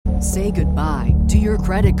Say goodbye to your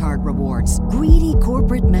credit card rewards. Greedy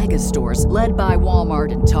corporate mega stores, led by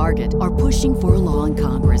Walmart and Target, are pushing for a law in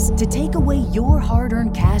Congress to take away your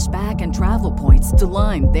hard-earned cash back and travel points to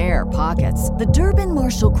line their pockets. The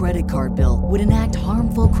Durbin-Marshall credit card bill would enact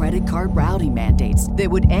harmful credit card routing mandates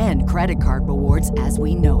that would end credit card rewards as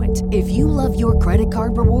we know it. If you love your credit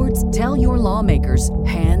card rewards, tell your lawmakers,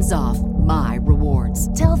 hands off my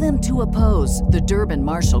rewards. Tell them to oppose the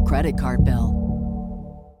Durbin-Marshall credit card bill.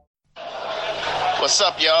 What's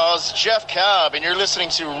up, y'all? It's Jeff Cobb, and you're listening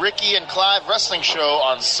to Ricky and Clive Wrestling Show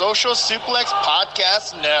on Social Suplex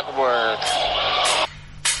Podcast Network.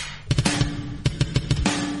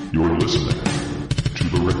 You're listening to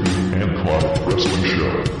the Ricky and Clive Wrestling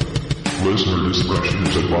Show. Listener discretion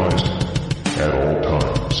is advised at all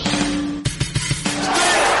times.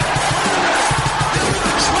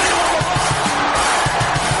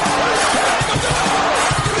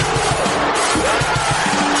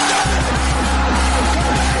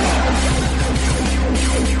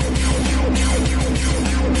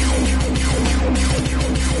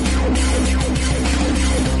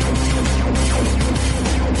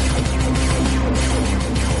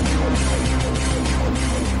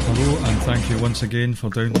 Thank you once again for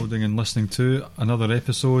downloading and listening to another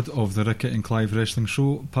episode of the Ricky and Clive Wrestling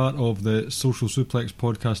Show, part of the Social Suplex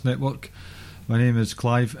Podcast Network. My name is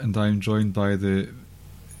Clive, and I'm joined by the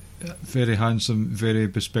very handsome, very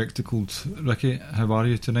bespectacled Ricky. How are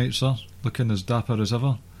you tonight, sir? Looking as dapper as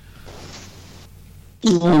ever.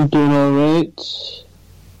 I'm doing alright.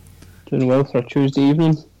 Doing well for a Tuesday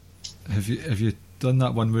evening. Have you done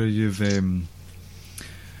that one where you've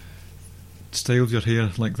styled your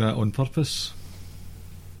hair like that on purpose?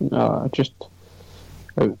 No, I just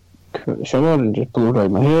out the shower and just blew dry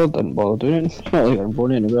my hair, didn't bother doing it. It's not like I'm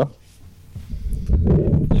going anywhere.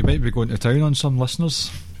 You might be going to town on some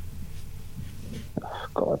listeners. Oh,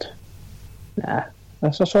 God. Nah.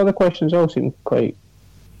 As I saw the questions all seem quite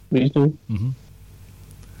reasonable. Mm-hmm.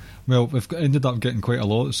 Well, we've ended up getting quite a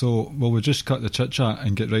lot, so we'll just cut the chit-chat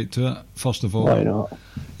and get right to it. First of all, why not?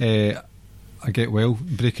 I get well.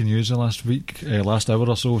 Breaking news the last hour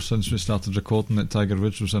or so since we started recording, that Tiger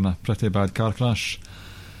Woods was in a pretty bad car crash.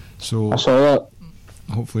 So I saw that.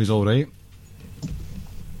 Hopefully he's alright.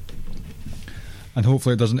 And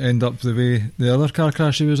hopefully it doesn't end up the way the other car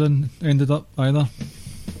crash he was in ended up either.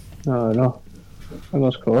 No.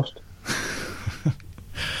 Fingers crossed.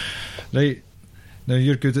 Right. Now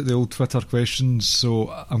you're good at the old Twitter questions, so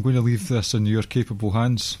I'm going to leave this in your capable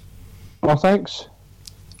hands. Oh, thanks.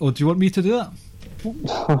 Oh, do you want me to do that?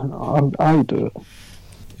 No, I'll do it.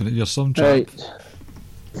 You're some chap. Right.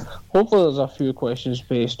 Hopefully there's a few questions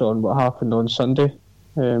based on what happened on Sunday.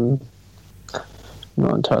 Not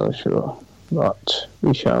entirely sure, but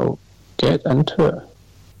we shall get into it.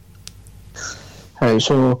 Right,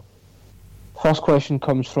 so first question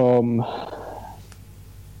comes from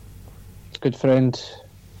good friend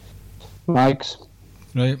Mags.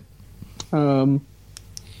 Right.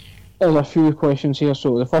 There's a few questions here.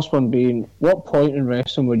 So the first one being, what point in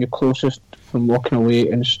wrestling were you closest from walking away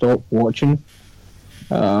and stop watching?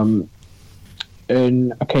 And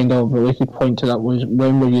a kind of related point to that was,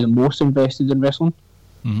 when were you the most invested in wrestling?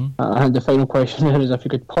 Mm-hmm. And the final question there is, if you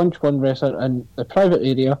could punch one wrestler in the private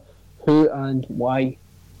area, who and why?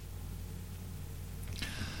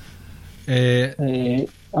 I'll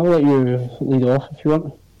let you lead off if you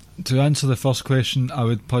want. To answer the first question, I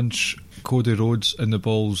would punch Cody Rhodes in the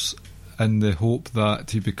balls in the hope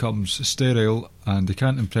that he becomes sterile and he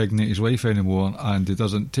can't impregnate his wife anymore, and he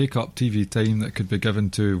doesn't take up TV time that could be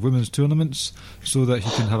given to women's tournaments, so that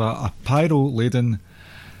he can have a pyro-laden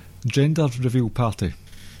gender reveal party.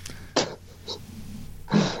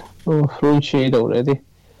 Oh, throwing shade already.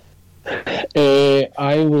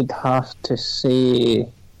 I would have to say...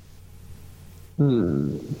 I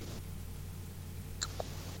mean,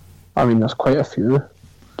 there's quite a few.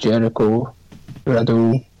 Jericho,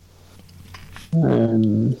 Riddle,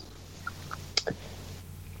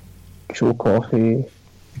 Joe Coffey.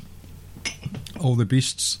 All the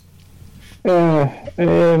beasts.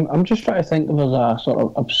 I'm just trying to think if there's a sort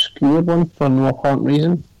of obscure one for no apparent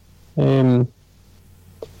reason.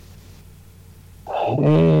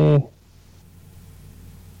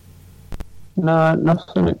 Nah,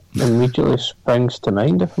 nothing immediately springs to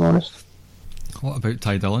mind, if I'm honest. What about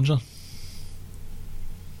Ty Dillinger?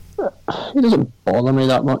 He doesn't bother me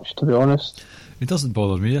that much, to be honest. It doesn't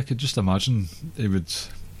bother me. I could just imagine he would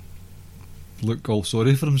look all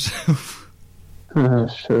sorry for himself.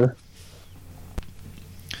 That's true.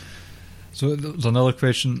 So there was another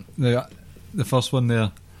question. The first one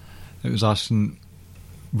there, it was asking,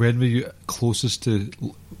 when were you closest to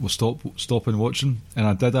stopping watching? And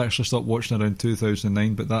I did actually stop watching around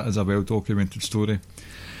 2009, but that is a well documented story.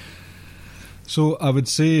 So I would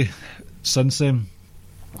say since then,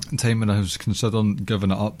 time when I was considering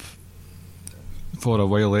giving it up for a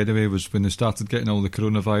while anyway, was when they started getting all the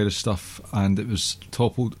coronavirus stuff, and it was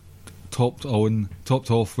topped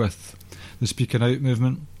off with the speaking out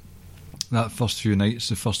movement. That first few nights,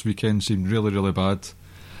 the first weekend, seemed really, really bad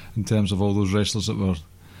in terms of all those wrestlers that were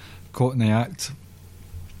caught in the act.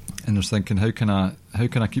 And I was thinking, how can I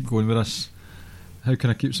keep going with this? How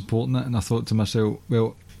can I keep supporting it? And I thought to myself,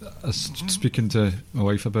 well, I was speaking to my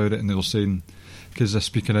wife about it, and they were saying, because the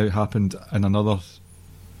speaking out happened in another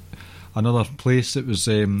place. It was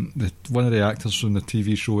one of the actors from the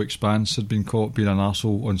TV show Expanse had been caught being an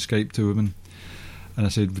arsehole on Skype to women. And I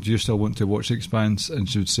said, would you still want to watch Expanse? And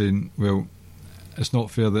she was saying, well, it's not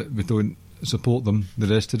fair that we don't support them, the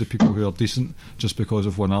rest of the people who are decent, just because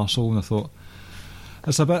of one arsehole. And I thought,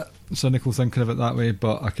 it's a bit cynical thinking of it that way,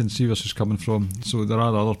 but I can see where she's coming from. So there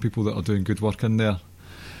are other people that are doing good work in there,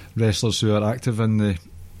 wrestlers who are active in the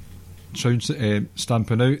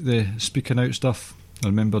stamping out the speaking out stuff. I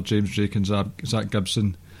remember James Drake and Zach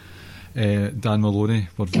Gibson, Dan Maloney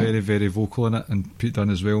were very, very vocal in it, and Pete Dunne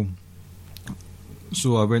as well.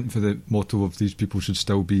 So I went for the motto of these people should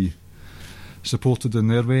still be supported in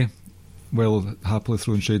their way, while happily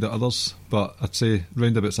throwing shade at others. But I'd say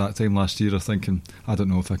round about that time last year, I'm thinking, I don't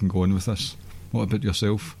know if I can go on with this. What about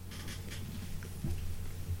yourself?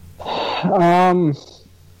 I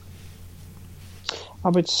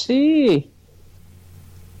would say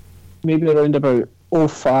maybe around about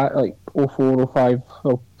 05, like 04, 05,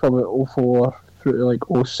 or probably 04 through to like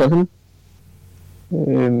 07.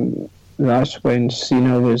 That's when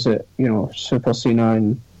Cena was at, Super Cena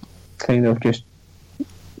and kind of just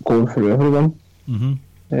going through everyone.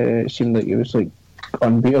 Mm-hmm. It seemed like it was like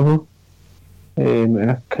unbeatable.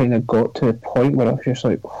 And I kind of got to the point where I was just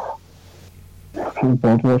like, I can't be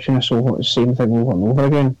bothered watching this, so the same thing over and over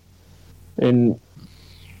again. And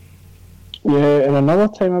yeah, and another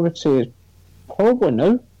time I would say is probably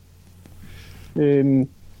now.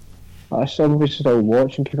 I still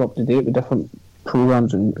watch and keep up to date with different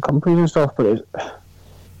programs and companies and stuff, but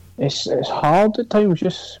it's hard at times.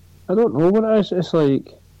 Just I don't know what it is. It's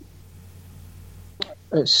like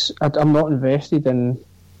I'm not invested in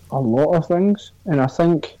a lot of things, and I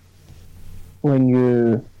think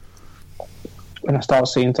when I start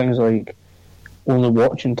saying things like only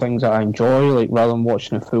watching things that I enjoy, like rather than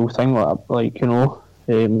watching a full thing,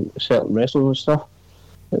 certain wrestlers and stuff,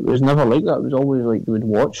 it was never like that. It was always like you would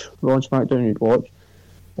watch Raw and SmackDown, you'd watch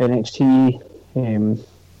NXT and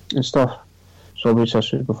stuff. So obviously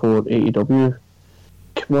this was before AEW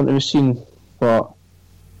came onto the scene, but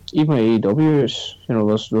even with AEW, it's,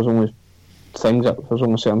 there's only certain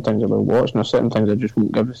things I will watch, and there's certain things I just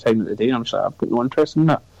won't give the time of the day. And I'm just like, I've got no interest in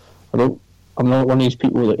that. I'm not one of these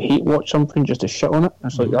people that hate watch something just to shit on it.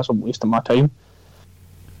 It's like, that's a waste of my time.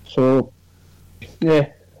 So yeah,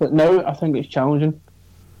 but now I think it's challenging.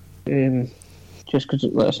 Just because,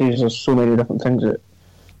 like I say, there's so many different things that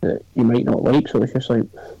you might not like, so it's just like,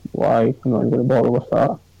 why? I'm not even going to bother with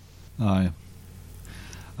that. Aye.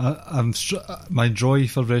 My joy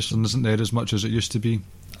for wrestling isn't there as much as it used to be,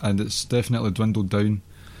 and it's definitely dwindled down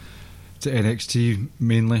to NXT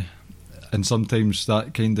mainly, and sometimes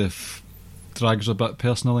that kind of drags a bit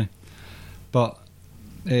personally. But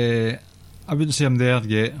I wouldn't say I'm there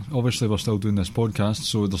yet. Obviously we're still doing this podcast,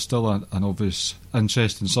 so there's still an obvious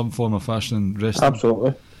interest in some form or fashion in wrestling.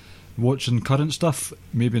 Absolutely. Watching current stuff,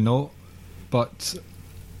 maybe not, but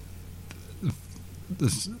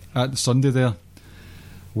at the Sunday there,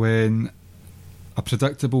 when a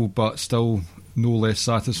predictable but still no less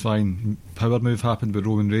satisfying power move happened with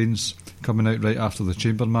Roman Reigns coming out right after the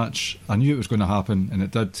Chamber match, I knew it was going to happen, and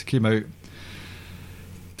it did. Came out,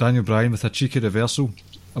 Daniel Bryan with a cheeky reversal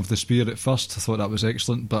of the spear at first. I thought that was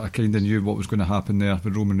excellent, but I kind of knew what was going to happen there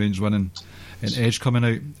with Roman Reigns winning, and Edge coming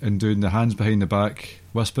out and doing the hands behind the back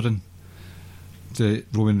whispering to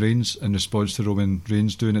Roman Reigns in response to Roman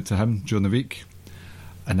Reigns doing it to him during the week.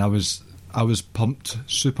 And I was pumped,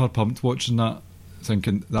 super pumped watching that,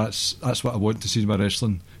 thinking that's what I want to see in my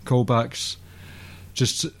wrestling. Callbacks,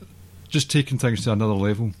 just taking things to another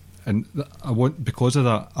level. And because of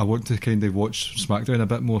that, I want to kind of watch SmackDown a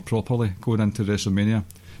bit more properly going into WrestleMania,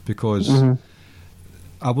 because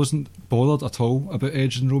I wasn't bothered at all about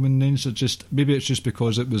Edge and Roman Reigns. Maybe it's just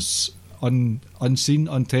because it was unseen,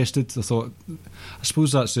 untested. I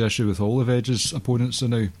suppose that's the issue with all of Edge's opponents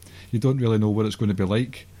now. You don't really know what it's going to be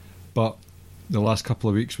like, but the last couple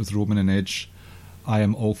of weeks with Roman and Edge, I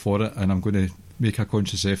am all for it, and I'm going to make a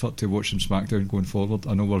conscious effort to watch some SmackDown going forward.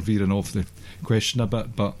 I know we're veering off the question a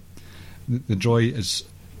bit, but the joy is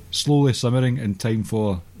slowly simmering in time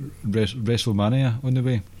for WrestleMania on the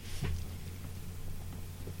way.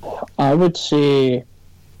 I would say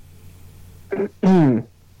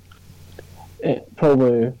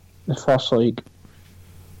probably the first 4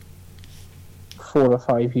 or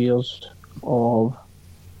 5 years of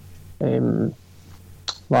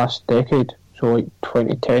last decade, so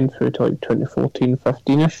 2010 through to 2014,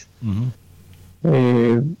 15ish.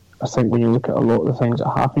 I think when you look at a lot of the things that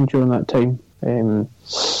happened during that time,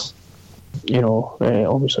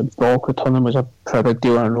 obviously Brock returning was a pretty big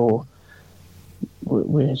deal. I know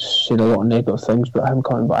we said a lot of negative things, but him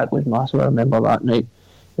coming back was massive. I remember that night,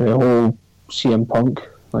 the whole CM Punk,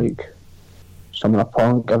 Summoner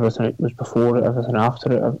Punk, everything that was before it, everything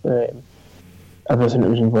after it, everything that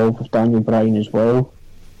was involved with Daniel Bryan as well,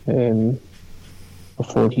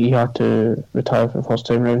 before he had to retire for the first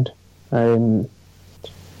time round. The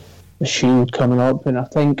Shield coming up, and I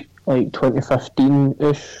think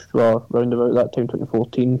 2015-ish, or round about that time,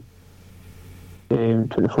 2014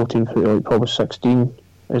 through probably 16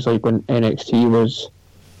 is when NXT was,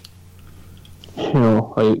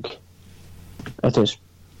 at its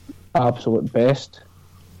absolute best.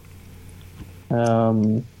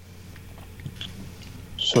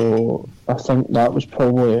 So I think that was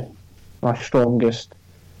probably my strongest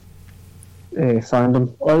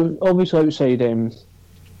fandom. Obviously outside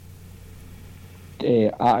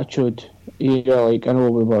Attitude era, I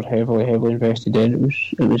know we were heavily invested in it.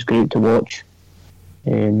 It was great to watch.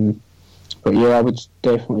 But yeah, I would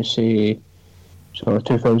definitely say sort of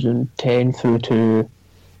 2010 through to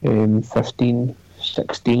 15,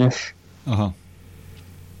 16ish.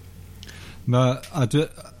 No, I do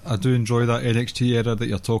enjoy that NXT era that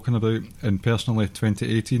you're talking about, and personally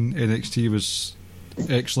 2018 NXT was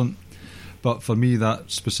excellent, but for me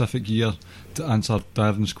that specific year, to answer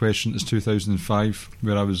Darren's question, is 2005,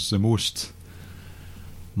 where I was the most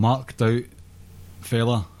marked out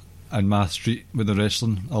fella in my street with the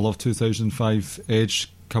wrestling. I love 2005,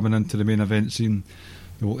 Edge coming into the main event scene,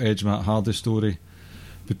 the whole Edge Matt Hardy story,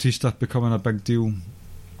 Batista becoming a big deal,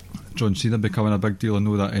 John Cena becoming a big deal. I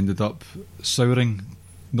know that ended up souring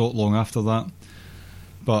not long after that,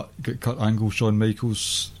 but got Kurt Angle, Shawn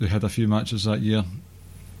Michaels, they had a few matches that year.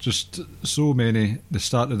 Just so many, the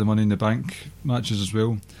start of the Money in the Bank matches as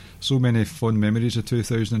well, so many fond memories of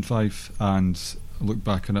 2005, and I look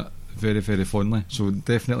back on it very, very fondly. So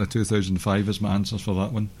definitely 2005 is my answer for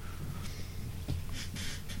that one.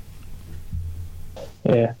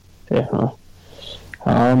 Yeah, definitely.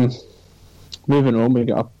 Moving on, we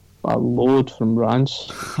got a load from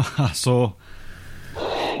rants. So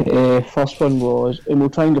first one was, and we'll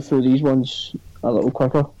try and go through these ones a little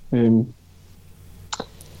quicker.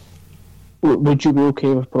 Would you be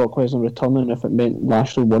okay with Brock Lesnar returning if it meant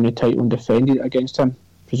Lashley won the title and defended it against him,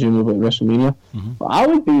 presumably at WrestleMania? But I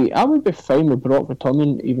would be fine with Brock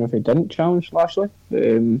returning even if he didn't challenge Lashley.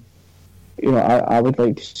 I would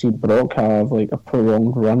like to see Brock have a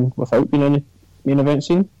prolonged run without being in the main event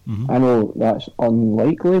scene. I know that's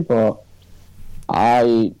unlikely, but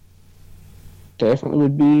I definitely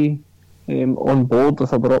would be on board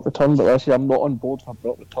with a Brock return. But let's say I'm not on board for a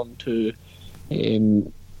Brock return to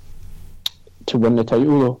win the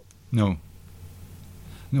title though.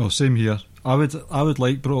 No, same here. I would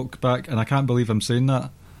like Brock back, and I can't believe I'm saying that,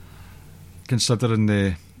 considering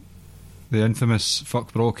the infamous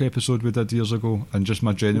Fuck Brock episode we did years ago, and just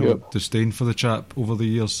my general disdain for the chap over the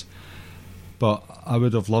years. But I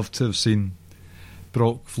would have loved to have seen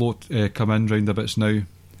Brock come in round a bits now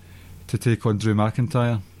to take on Drew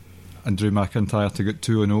McIntyre, and Drew McIntyre to get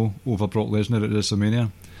 2-0 over Brock Lesnar at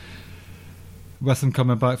WrestleMania. With him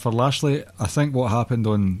coming back for Lashley, I think what happened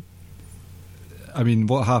on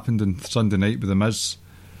Sunday night with The Miz,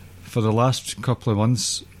 for the last couple of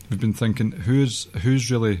months we've been thinking, who's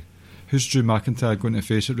Drew McIntyre going to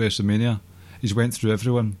face at WrestleMania? He's went through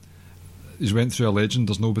everyone. He's went through a legend.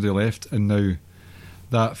 There's nobody left, and now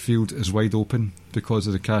that field is wide open because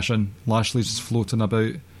of the cash in. Lashley's floating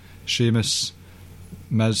about, Sheamus,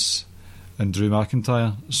 Miz, and Drew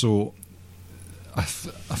McIntyre. So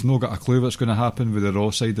I've not got a clue what's going to happen with the Raw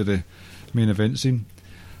side of the main event scene.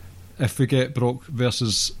 If we get Brock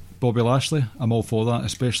versus Bobby Lashley, I'm all for that,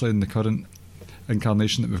 especially in the current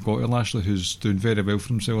incarnation that we've got of Lashley, who's doing very well for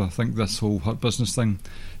himself. I think this whole Hurt Business thing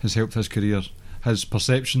has helped his career, his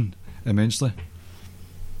perception, immensely.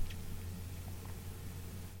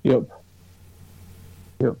 Yep.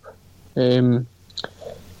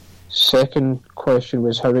 Second question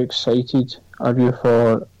was, how excited are you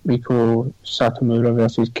for Miko Satomura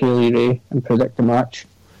versus Kaylee Ray, and predict the match?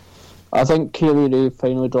 I think Kaylee Ray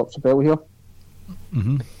finally drops the belt here.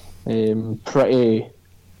 Mm-hmm.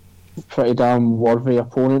 Pretty damn worthy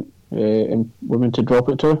opponent and women to drop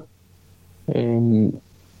it to.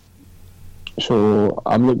 So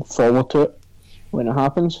I'm looking forward to it when it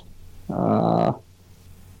happens.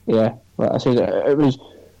 Yeah, like I said, it was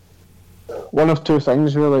one of two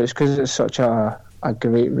things really. It's because it's such a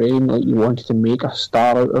great reign. Like, you wanted to make a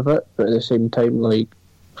star out of it, but at the same time, like,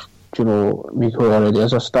 you know, Miko already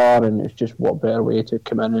is a star, and it's just what better way to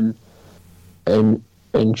come in and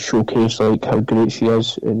showcase like how great she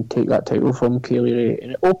is and take that title from Kaylee Ray.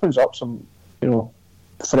 And it opens up some, you know,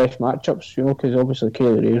 fresh matchups, you know, because obviously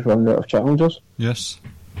Kaylee Ray's run out of challengers. Yes.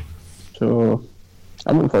 So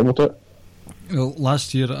I'm looking forward to it. Well,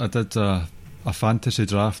 last year I did a fantasy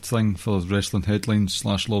draft thing for Wrestling Headlines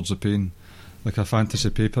 / Lords of Pain, like a fantasy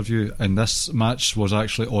pay-per-view, and this match was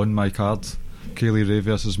actually on my card, Kaylee Ray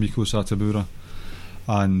versus Miko Satomura,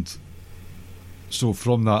 and so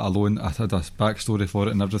from that alone I had a backstory for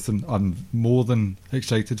it and everything. I'm more than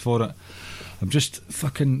excited for it. I'm just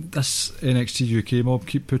fucking, this NXT UK mob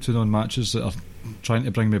keep putting on matches that are trying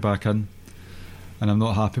to bring me back in, and I'm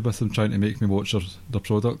not happy with them trying to make me watch their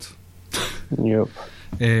product. Yep.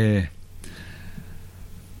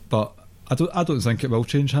 But I don't think it will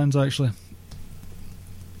change hands, actually.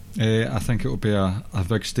 I think it will be a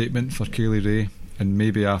big statement for Kaylee Ray, and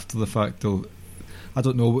maybe after the fact I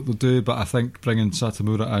don't know what they'll do, but I think bringing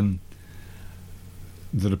Satomura in,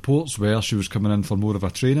 the reports were she was coming in for more of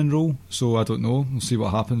a training role, so I don't know, we'll see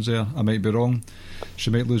what happens there. I might be wrong, she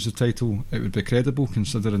might lose the title. It would be credible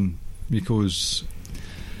considering Miko's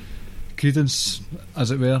credence,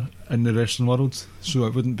 as it were, in the wrestling world, so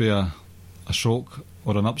it wouldn't be a shock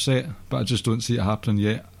or an upset, but I just don't see it happening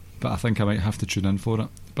yet. But I think I might have to tune in for it,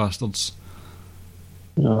 bastards.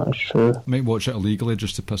 No, that's true. I might watch it illegally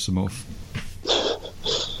just to piss them off.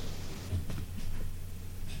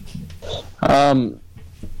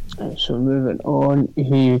 So moving on,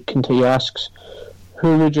 he asks,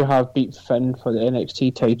 who would you have beat Finn for the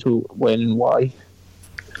NXT title, when and why?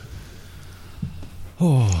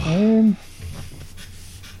 Oh.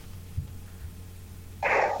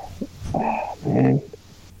 Man.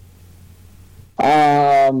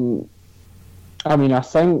 I mean, I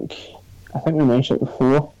think we mentioned it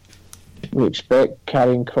before. We expect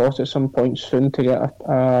Karrion Kross at some point soon to get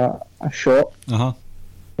a shot.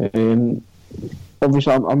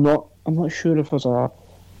 Obviously, I'm not sure if there's a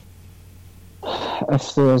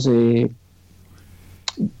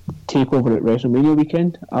takeover at WrestleMania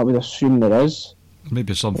weekend. I would assume there is.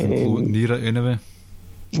 Maybe something floating near it anyway.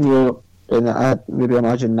 Yeah, and I maybe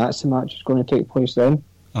imagine that's the match that's going to take place then.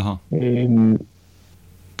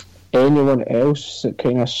 Anyone else that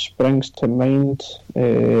kind of springs to mind?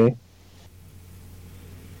 I'm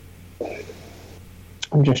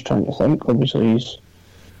just trying to think. Obviously, he's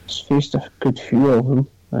faced a good few of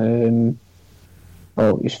them.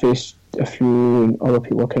 He's faced a few, and other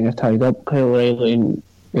people are kind of tied up. Kyle O'Reilly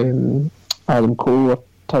and Adam Cole are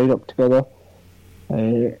tied up together.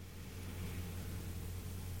 It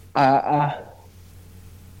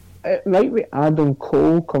might be Adam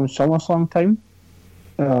Cole come SummerSlam time.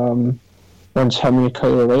 Once him and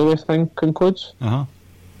Kyle O'Reilly thing concludes.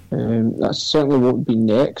 That certainly won't be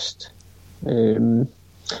next. I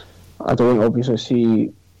don't obviously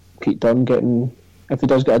see Pete Dunne getting, if he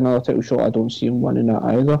does get another title shot, I don't see him winning that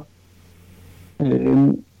either.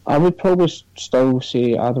 I would probably still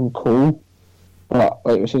say Adam Cole, but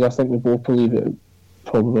like I said, I think we both believe it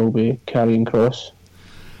probably will be Karrion Kross.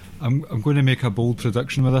 I'm going to make a bold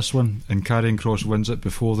prediction with this one, and Karrion Kross wins it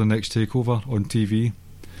before the next takeover on TV.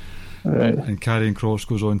 Right. And Karrion Kross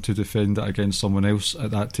goes on to defend it against someone else at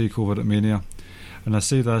that takeover at Mania. And I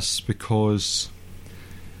say this because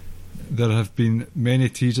there have been many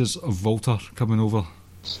teases of Walter coming over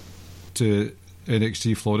to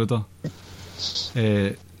NXT Florida.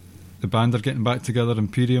 The band are getting back together,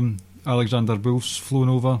 Imperium, Alexander Wolf's flown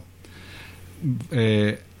over.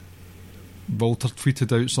 Walter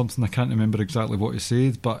tweeted out something, I can't remember exactly what he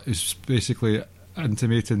said, but he's basically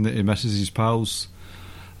intimating that he misses his pals,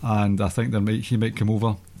 and I think he might come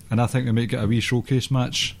over, and I think we might get a wee showcase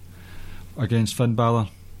match against Finn Balor,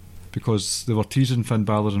 because they were teasing Finn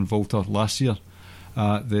Balor and Walter last year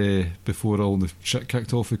before all the shit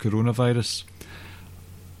kicked off with coronavirus.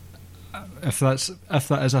 If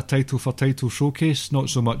that is a title for title showcase, not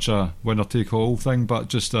so much a winner take all thing, but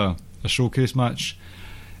just a showcase match,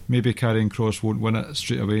 maybe Karrion Kross won't win it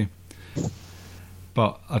straight away,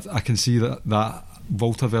 but I can see that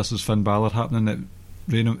Walter versus Finn Balor happening at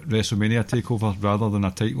WrestleMania takeover rather than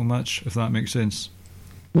a title match, if that makes sense.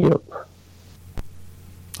 Yep.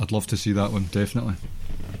 I'd love to see that one, definitely.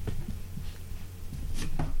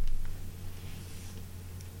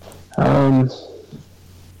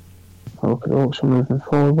 Okay, also moving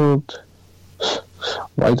forward.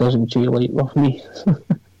 Why doesn't Jay Light love me?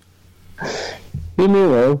 He may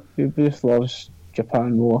well. He both loves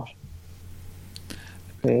Japan more.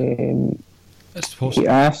 It's possible. He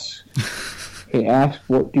asks,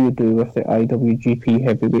 what do you do with the IWGP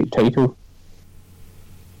Heavyweight title?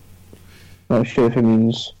 Not sure if he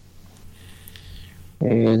means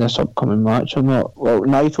this upcoming match or not. Well,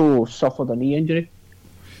 Naito suffered a knee injury.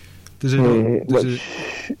 Does it?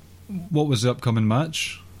 What was the upcoming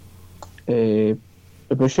match?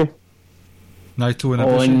 Ibushi. Naito and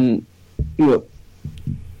Ibushi? On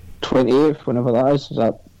 28th, whenever that is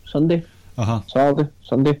that Sunday? Saturday?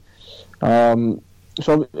 Sunday.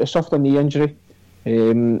 So he suffered a knee injury,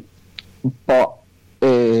 but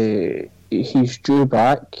he's due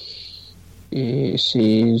back, he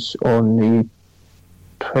says, on the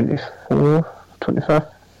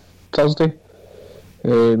 25th, Thursday,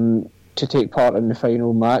 to take part in the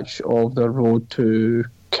final match of the Road to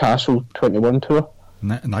Castle 21 tour.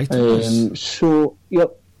 Naito? So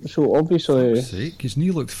obviously... For sake, his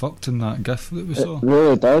knee looked fucked in that gif that we saw. It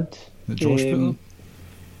really did. That Josh put up.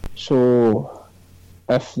 So,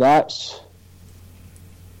 if that's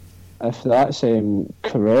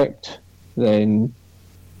correct, then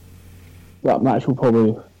that match will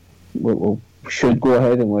probably should go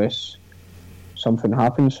ahead unless something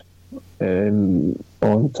happens on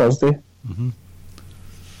Thursday. Mm-hmm.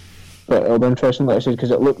 But it'll be interesting, like I said, because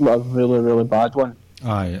it looked like a really, really bad one.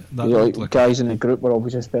 Aye, that like like guys in the group were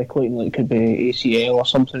obviously speculating like it could be ACL or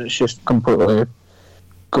something. It's just completely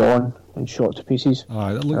gone and shot to pieces.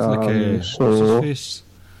 Aye, that looked like what's his face?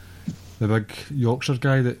 The big Yorkshire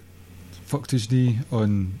guy that fucked his knee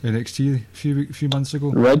on NXT a few months ago.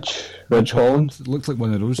 Ridge Holland. It looked like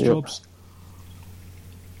one of those jobs.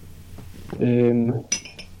 So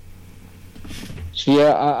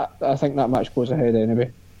yeah, I think that match goes ahead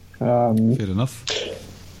anyway. Fair enough.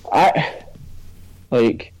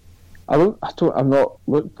 I'm not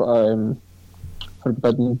looked for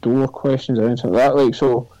Forbidden Door questions or anything like that. Like,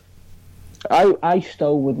 so I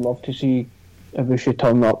still would love to see Ibushi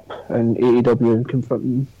turn up in AEW and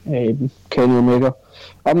confronting Kenny Omega.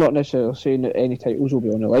 I'm not necessarily saying that any titles will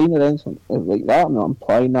be on the line or anything like that. I'm not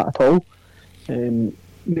implying that at all.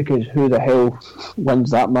 Because who the hell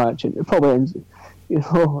wins that match? It probably ends,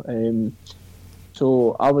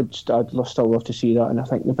 so I'd still love to see that, and I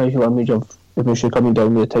think the visual image of Ibushi coming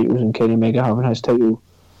down with the titles and Kenny Omega having his title,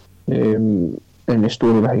 and the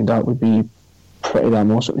story behind that would be pretty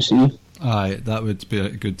damn awesome to see. Aye, that would be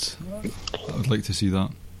good. I would like to see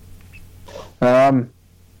that.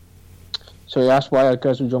 So he asked why are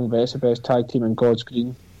Grizzled Young Vets the best tag team in God's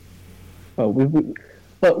Green. Well, we've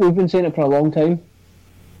been saying it for a long time.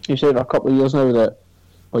 You've said it for a couple of years now that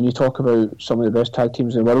when you talk about some of the best tag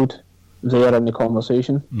teams in the world, they are in the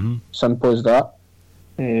conversation. Mm-hmm. Simple as that.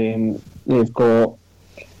 They've got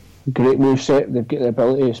great moveset. They've got the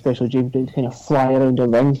ability, especially James, to kind of fly around the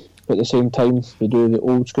ring. But at the same time, they do the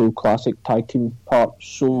old school classic tag team part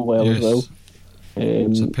so well as well.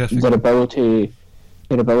 Their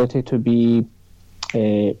ability to be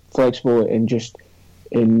flexible and just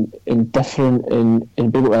in different and be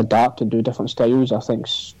able to adapt and do different styles. I think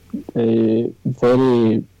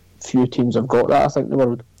very few teams have got that. I think in the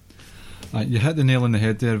world. You hit the nail on the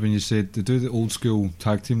head there when you said they do the old school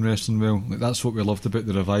tag team wrestling well. Like, that's what we loved about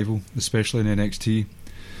the Revival, especially in NXT,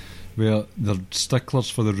 where they're sticklers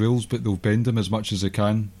for the rules, but they'll bend them as much as they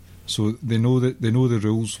can. So they know the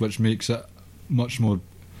rules, which makes it much more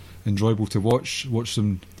enjoyable to watch. Watch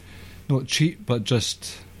them not cheat, but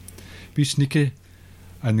just be sneaky.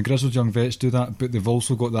 And the Grizzled Young Vets do that, but they've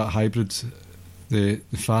also got that hybrid, the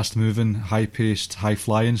fast moving, high paced, high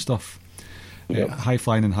flying stuff. Yep. High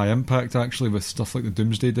flying and high impact, actually, with stuff like the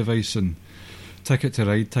Doomsday Device and Ticket to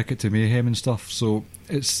Ride, Ticket to Mayhem and stuff. So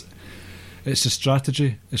it's a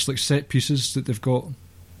strategy. It's like set pieces that they've got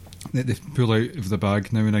that they pull out of the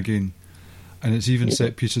bag now and again, and it's even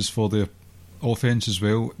set pieces for the offense as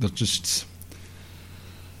well. They're just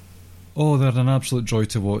they're an absolute joy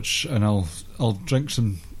to watch, and I'll drink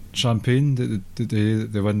some champagne the day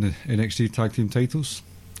that they win the NXT tag team titles.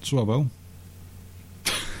 So I will.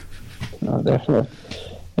 No, definitely.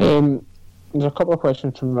 There's a couple of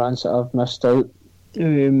questions from Rance that I've missed out, but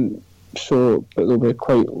they'll be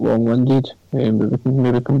quite long-winded, but we can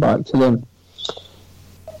maybe come back to them.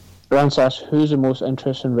 Rance asks, who's the most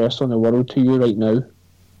interesting wrestler in the world to you right now?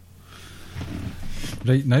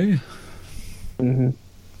 Right now? Mm-hmm.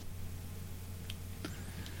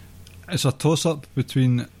 It's a toss-up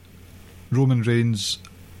between Roman Reigns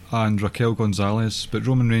and Raquel Gonzalez, but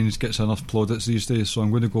Roman Reigns gets enough plaudits these days, so I'm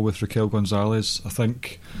going to go with Raquel Gonzalez. I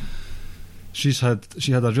think She had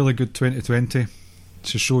a really good 2020.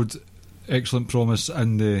 She showed excellent promise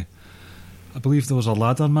in the, I believe there was a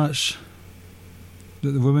ladder match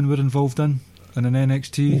that the women were involved in an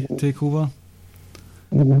NXT takeover.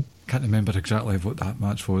 Can't remember exactly what that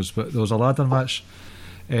match was, but there was a ladder match.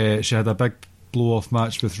 She had a big blow-off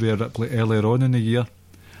match with Rhea Ripley earlier on in the year,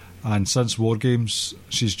 and since War Games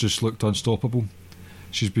she's just looked unstoppable.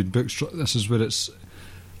 She's been booked. This is where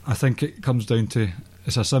I think it comes down to,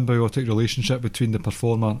 it's a symbiotic relationship between the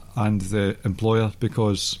performer and the employer,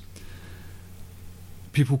 because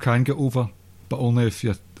people can get over, but only if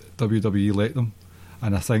your WWE let them.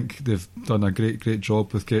 And I think they've done a great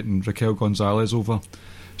job with getting Raquel Gonzalez over.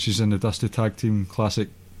 She's in the Dusty Tag Team Classic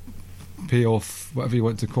payoff, whatever you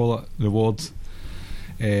want to call it, reward.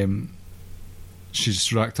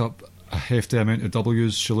 She's racked up a hefty amount of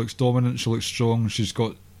W's. She looks dominant, she looks strong, she's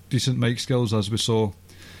got decent mic skills, as we saw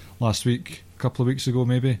last week, a couple of weeks ago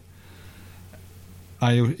maybe.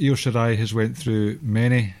 Io Shirai has went through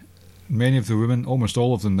many of the women, almost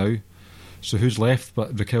all of them now. So who's left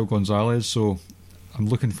but Raquel Gonzalez? So I'm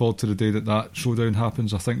looking forward to the day that showdown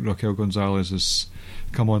happens. I think Raquel Gonzalez has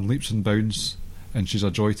come on leaps and bounds, and she's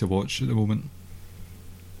a joy to watch at the moment.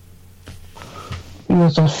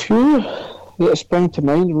 There's a few that spring to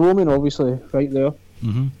mind. Roman, obviously, right there.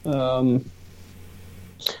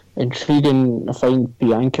 Intriguing. I find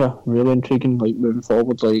Bianca really intriguing, like moving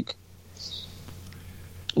forward, like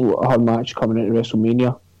her match coming into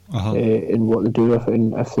WrestleMania, and what they do with it,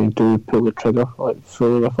 and if they do pull the trigger like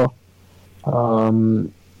fully with her.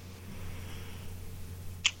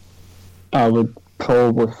 I would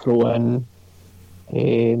probably throw in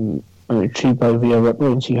I'm intrigued by Rhea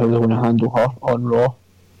Ripley and see how they're going to handle her on Raw.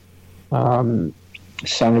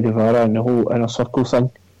 Sammy Guevara and the whole Inner Circle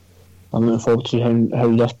thing. I'm looking forward to see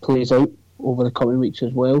how this plays out over the coming weeks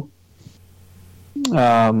as well.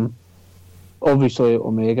 Obviously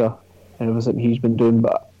Omega and everything he's been doing,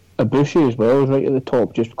 but Ibushi as well is right at the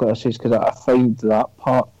top, just because I find that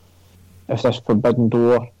part, if this Forbidden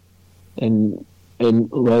Door and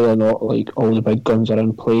whether or not like all the big guns are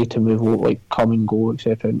in play to move out, like come and go,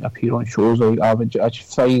 etc., and appear on shows, like I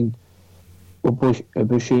just find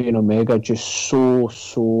Ibushi and Omega just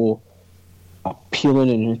so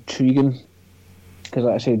appealing and intriguing, because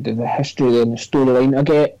like I said, the history and the storyline I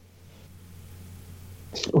get.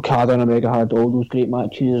 Okada and Omega had all those great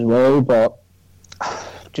matches as well, but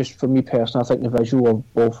just for me personally, I think the visual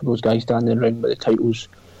of both of those guys standing around with the titles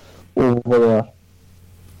over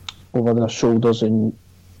their shoulders, and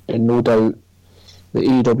no doubt the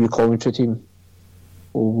AEW commentary team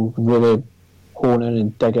will really hone in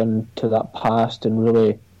and dig into that past and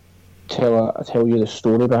really tell you the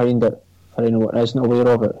story behind it for anyone that isn't aware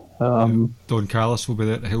of it. Don Callis will be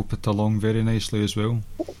there to help it along very nicely as well.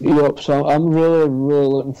 Yep, so I'm really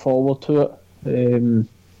looking forward to it.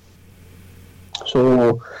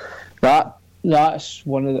 So that's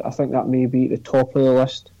one of I think that may be at the top of the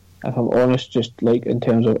list, if I'm honest, just like in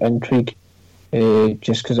terms of intrigue,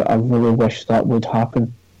 just because I really wish that would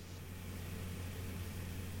happen.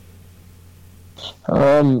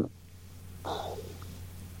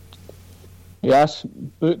 Yes,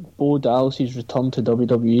 book Bo Dallas's return to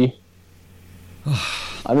WWE.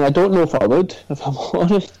 I mean, I don't know if I would, if I'm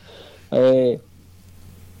honest. I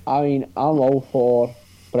mean, I'm all for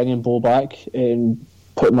bringing Bo back and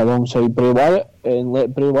putting him alongside Bray Wyatt and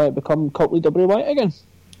let Bray Wyatt become cult leader Bray Wyatt again.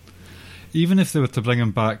 Even if they were to bring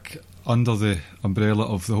him back under the umbrella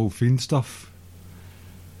of the whole Fiend stuff,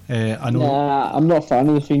 I know. Nah, I'm not a fan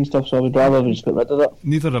of the Fiend stuff, so I would rather just get rid of it.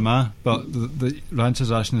 Neither am I, but the Rance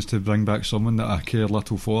is asking us to bring back someone that I care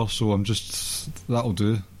little for, so that'll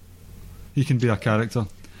do. He can be a character.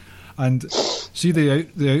 And see the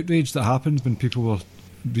outrage that happened when people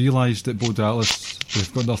realised that Bo Dallas,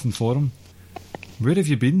 they've got nothing for him. Where have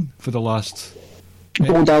you been for the last...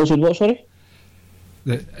 Bo Dallas would what, sorry?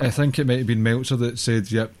 I think it might have been Meltzer that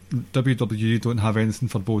said, yep, WWE don't have anything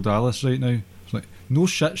for Bo Dallas right now. It's like, no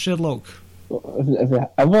shit, Sherlock. Have they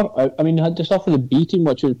ever? I mean, they had the stuff with the B team,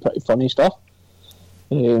 which was pretty funny stuff.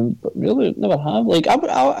 But really, never have. Like,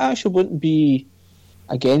 I actually wouldn't be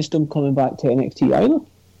against him coming back to NXT either.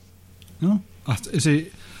 No? Is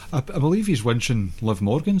he... I believe he's winching Liv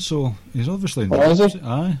Morgan, so he's obviously... Is he?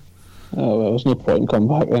 Aye. Oh, well, there's no point in coming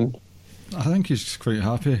back then. I think he's quite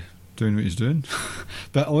happy doing what he's doing.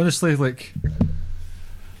 But honestly, like,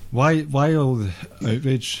 why all the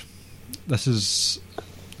outrage? This is...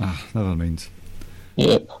 never mind.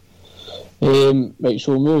 Yep. Right,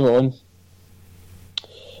 so we'll move on.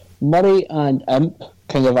 Murray and Imp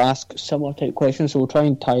kind of ask similar type questions, so we'll try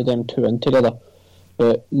and tie them two in together.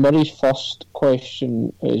 But Murray's first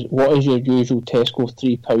question is, what is your usual Tesco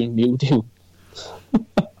 £3 meal deal?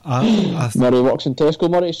 Murray works in Tesco.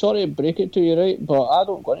 Murray, sorry to break it to you, right, but I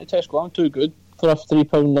don't go into Tesco. I'm too good for a £3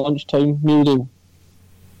 lunchtime meal deal.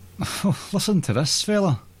 Listen to this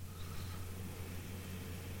fella.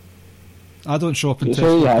 I don't shop in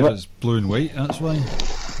Tesco because it's blue and white, that's why.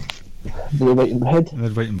 Blue, white and red.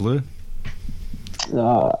 Red, white and blue.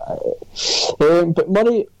 But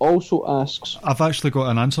Murray also asks... I've actually got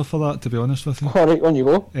an answer for that, to be honest with you. Alright, on you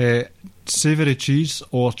go. Savoury cheese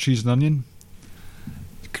or cheese and onion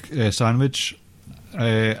sandwich,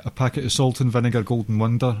 a packet of salt and vinegar Golden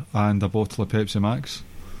Wonder, and a bottle of Pepsi Max.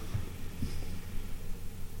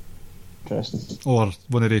 Interesting. Or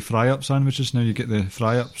one of the fry-up sandwiches. Now you get the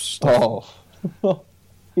fry-up stuff. Oh,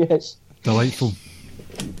 yes. Delightful.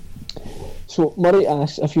 So Murray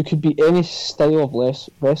asks if you could be any style of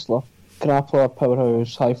wrestler, grappler,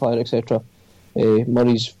 powerhouse, high flyer, etc.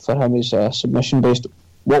 Murray's for him is submission based.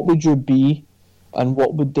 What would you be, and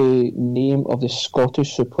what would the name of the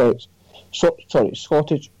Scottish Scottish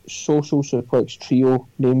social suplex trio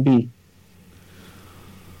name be?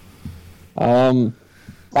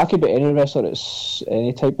 That could be any wrestler. It's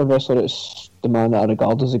any type of wrestler. It's the man that I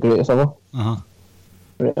regard as the greatest ever.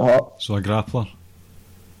 Bret Hart. So a grappler.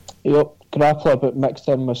 Yep, grappler, but mixed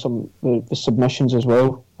in with some the submissions as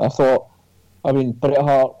well. I mean, Bret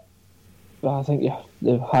Hart. I think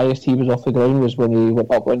the highest he was off the ground was when he went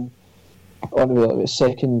up on the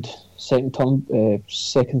second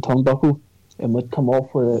turnbuckle and would come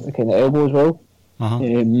off with a kind of elbow as well.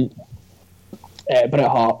 Bret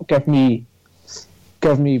Hart, give me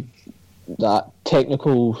that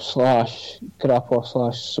technical /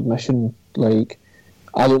 grappler / submission. Like,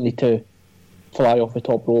 I don't need to fly off the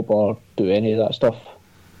top rope or do any of that stuff.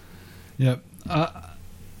 Yeah,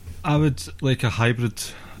 I would like a hybrid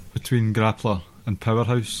between grappler and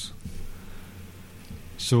powerhouse.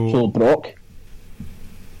 So Brock?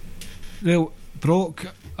 Well, Brock,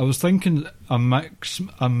 I was thinking a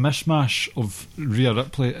mishmash of Rhea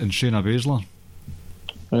Ripley and Shayna Baszler.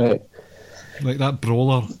 Right. Like that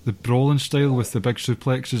brawler, the brawling style with the big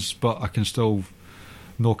suplexes, but I can still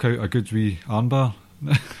knock out a good wee armbar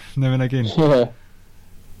now and again. Yeah.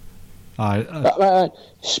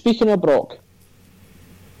 Speaking of Brock.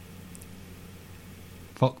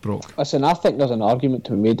 Fuck Brock. Listen, I think there's an argument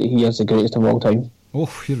to be made that he is the greatest of all time. Oh,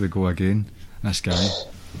 here we go again. This guy.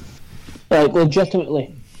 Like,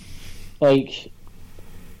 legitimately. Like,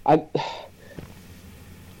 I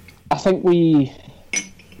think we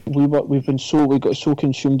got so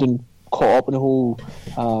consumed and caught up in the whole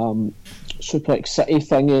Suplex City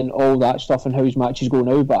thing and all that stuff and how his matches go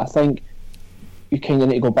now, but I think you kind of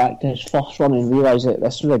need to go back to his first run and realise that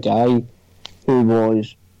this was a guy who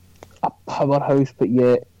was a powerhouse but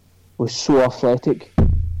yet was so athletic,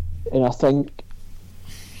 and I think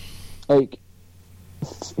like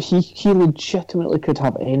he legitimately could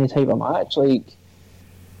have any type of match. Like,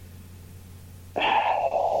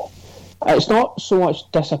 it's not so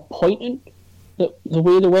much disappointing that the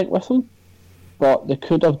way they went with him, but they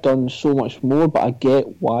could have done so much more. But I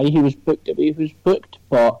get why he was booked the way he was booked.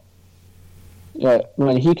 But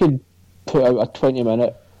man, he could put out a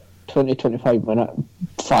 20-25 minute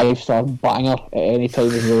 5-star banger at any time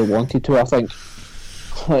he really wanted to. I think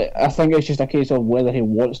it's just a case of whether he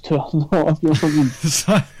wants to or not. If you know what I mean.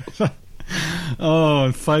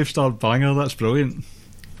 Oh, 5-star banger! That's brilliant.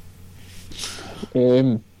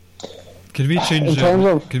 Can we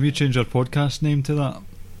change our podcast name to that?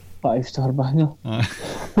 5-star banger.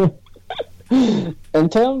 In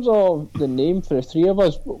terms of the name for the three of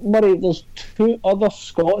us, Murray, there's 2 other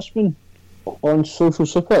Scotsmen on Social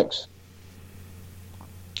Suplex.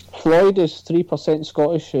 Floyd is 3%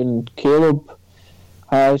 Scottish, and Caleb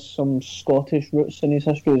has some Scottish roots in his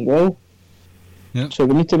history as well. Yep. So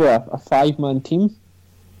we need to be a 5-man team.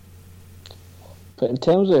 But in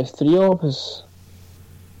terms of the 3 of us,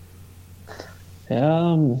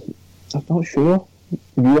 I'm not sure.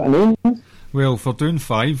 Have you got a name? Well, for doing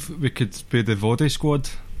 5, we could be the Vody Squad,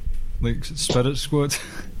 like Spirit Squad.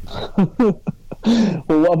 Well,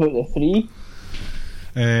 what about the 3?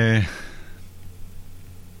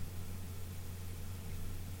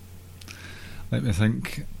 Let me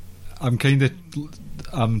think. I'm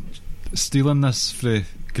stealing this for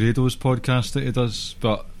Grado's podcast that he does,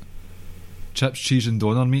 but chips, cheese and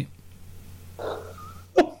doner meat.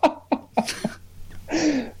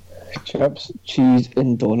 Chips, cheese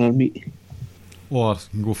and doner meat. Or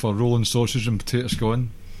go for rolling sausage and potato scone.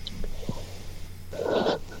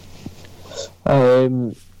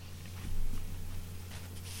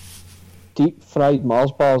 Deep fried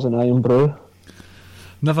Mars bars and iron brew.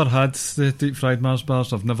 Never had the deep fried Mars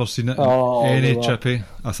bars. I've never seen it in any chippy.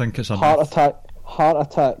 I think it's a heart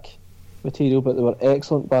attack material, but they were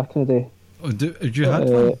excellent back in the day. Oh, did you have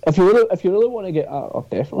one? If you really want to get,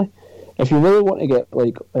 definitely. If you really want to get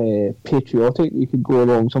like patriotic, you could go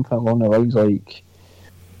along something along the lines like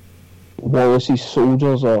Wallace's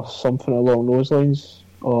Soldiers or something along those lines,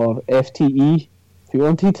 or FTE if you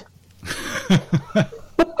wanted.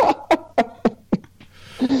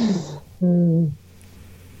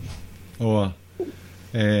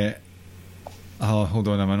 Hold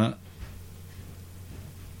on a minute.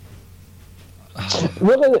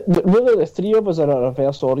 Really, the three of us are a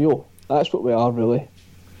reverse Oreo. That's what we are, really.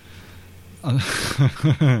 I'm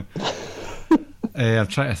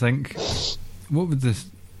trying to think. What would this...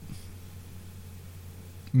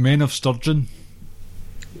 Men of Sturgeon?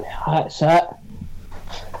 That's it.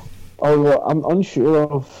 Although I'm unsure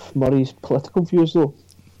of Murray's political views, though.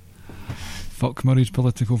 Fuck Murray's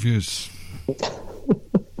political views.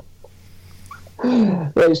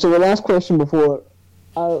 Right, so the last question before...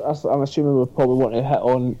 I'm assuming we probably want to hit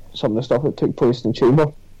on some of the stuff that took place in the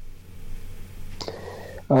chamber.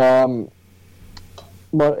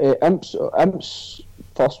 Imp's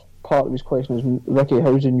first part of his question is, Ricky,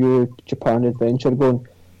 how's the new Japan adventure going?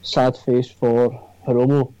 Sad face for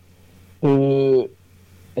Hiromu, who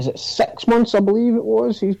is it 6 months, I believe it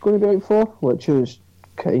was, he's going to be out for, which is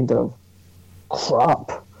kind of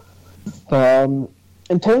crap.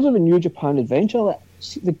 In terms of a new Japan adventure,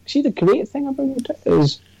 see the great thing about it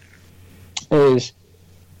is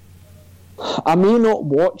I may not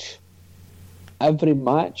watch every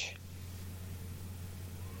match,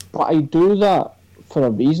 but I do that for a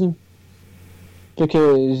reason,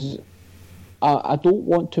 because I don't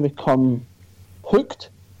want to become hooked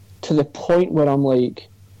to the point where I'm like,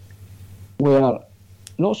 where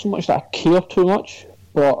not so much that I care too much,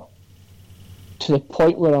 but to the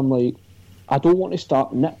point where I'm like, I don't want to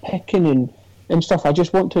start nitpicking and stuff. I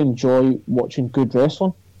just want to enjoy watching good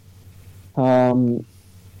wrestling. So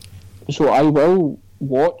I will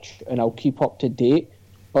watch and I'll keep up to date,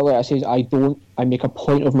 but like I say, I make a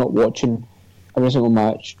point of not watching every single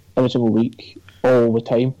match, every single week, all the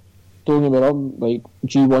time. Don't get me wrong, like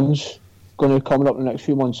G1's going to be coming up in the next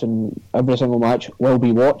few months and every single match will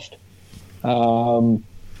be watched. So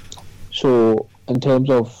in terms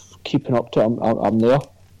of keeping up to it, I'm there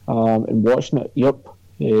and watching it, yep.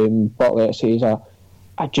 But like I say,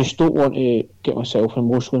 I just don't want to get myself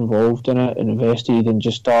emotionally involved in it and invested and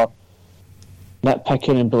just start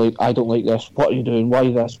nitpicking and be like, I don't like this, what are you doing, why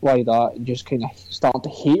this, why that, and just kind of start to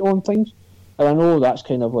hate on things. And I know that's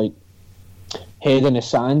kind of like head in the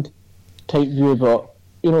sand type view, but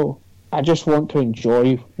you know, I just want to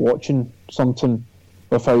enjoy watching something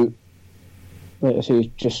without, like I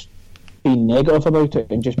say, just being negative about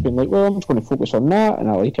it and just being like, well, I'm just going to focus on that and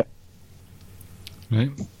I like it.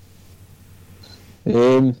 Right.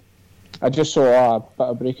 I just saw a bit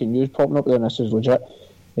of breaking news popping up there, and this is legit.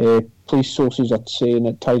 Police sources are saying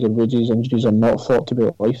that Tiger Woods' injuries are not thought to be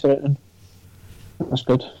life-threatening. That's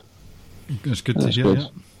good. It's good to hear. Yeah.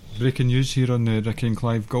 Breaking news here on the Ricky and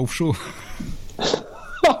Clive Golf Show.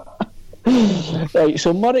 Right,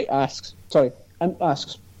 so Imp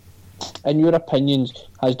asks, in your opinions,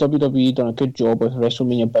 has WWE done a good job with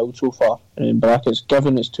WrestleMania build so far? And in brackets,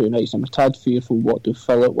 given it's 2 nights, I'm a tad fearful what to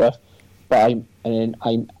fill it with, but I'm in,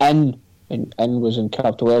 and in was in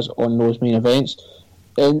capital letters, on those main events.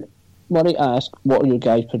 And Murray asked, what are your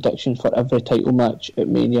guys' predictions for every title match at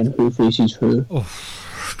Mania and who faces who? Oh,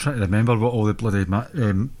 I'm trying to remember what all the bloody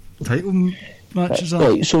title matches are.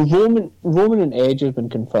 Right, so Roman and Edge have been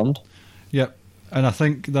confirmed. Yep, and I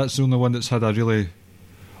think that's the only one that's had a really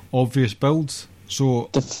obvious build. So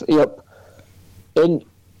yep. And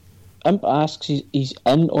Imp asks, he's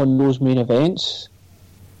in on those main events.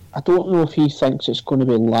 I don't know if he thinks it's going to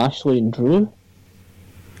be Lashley and Drew.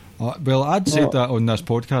 Well, I'd said that on this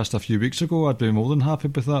podcast a few weeks ago. I'd be more than happy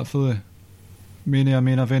with that for the Mania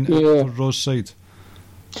main event for Raw's side.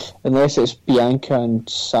 Unless it's Bianca and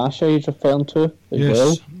Sasha he's referring to as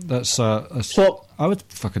well. That's so I would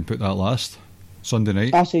fucking put that last Sunday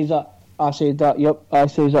night. I say that. Yep, I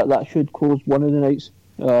say that should close one of the nights.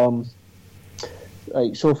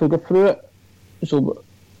 Right, so if we go through it, so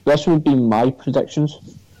this would be my predictions,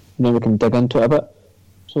 and then we can dig into it a bit.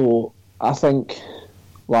 So I think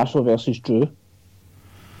Lashley versus Drew.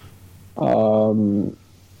 Roman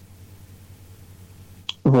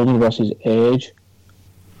versus Edge.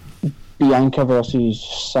 Bianca versus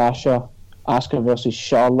Sasha. Asuka versus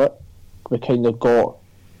Charlotte. We kind of got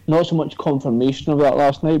not so much confirmation of that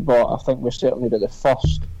last night, but I think we're certainly the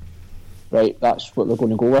first. Right, that's what they're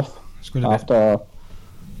going to go with. It's going to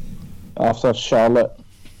after Charlotte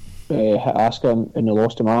hit Asuka and they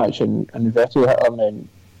lost the match, and Vettel hit her, and then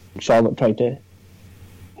Charlotte tried to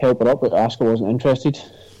help her up, but Asuka wasn't interested.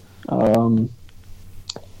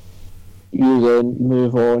 You then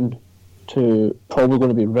move on to probably going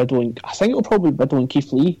to be Riddle. I think it'll probably be Riddle and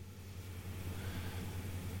Keith Lee.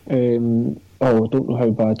 I don't know how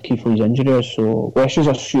bad Keith Lee's injury is, so let's just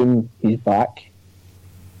assume he's back.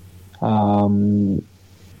 And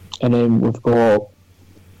then we've got,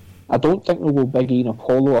 I don't think we'll go Big E and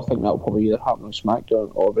Apollo. I think that'll probably either happen on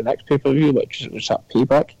SmackDown or the next pay-per-view, which is that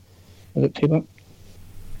Payback. Is it Payback?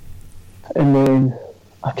 And then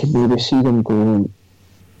I could maybe see them going,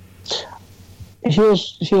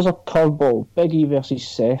 here's a curveball, Big E versus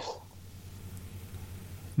Seth.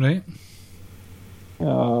 Right.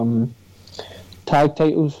 Tag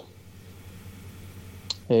titles.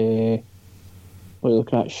 We're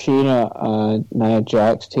looking at Shayna and Nia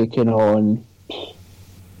Jax taking on.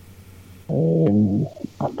 I'm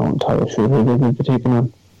not entirely sure who they would be taking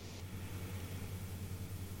on.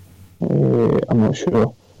 I'm not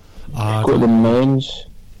sure. Got the men's.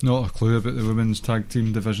 Not a clue about the women's tag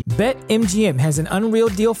team division. BetMGM has an unreal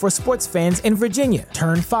deal for sports fans in Virginia.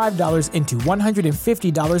 Turn $5 into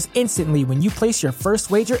 $150 instantly when you place your first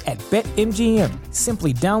wager at BetMGM.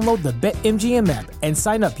 Simply download the BetMGM app and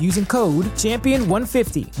sign up using code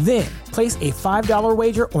Champion150. Then, place a $5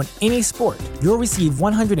 wager on any sport. You'll receive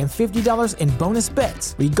 $150 in bonus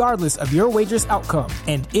bets, regardless of your wager's outcome.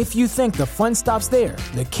 And if you think the fun stops there,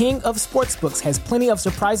 the King of Sportsbooks has plenty of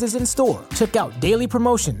surprises in store. Check out daily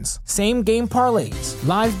promotions, same game parlays,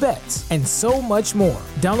 live bets, and so much more.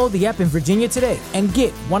 Download the app in Virginia today and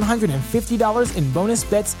get $150 in bonus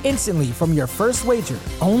bets instantly from your first wager.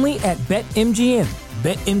 Only at BetMGM.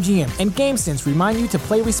 BetMGM and GameSense remind you to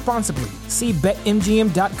play responsibly. See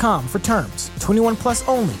BetMGM.com for terms. 21 plus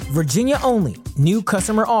only. Virginia only. New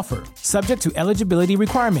customer offer. Subject to eligibility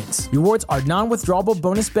requirements. Rewards are non-withdrawable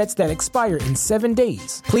bonus bets that expire in 7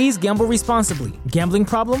 days. Please gamble responsibly. Gambling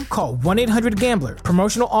problem? Call 1-800-GAMBLER.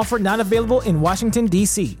 Promotional offer not available in Washington,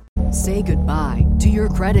 D.C. Say goodbye to your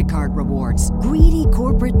credit card rewards. Greedy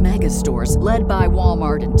corporate mega stores, led by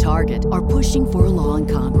Walmart and Target, are pushing for a law in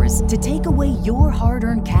Congress to take away your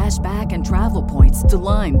hard-earned cash back and travel points to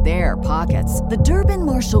line their pockets. The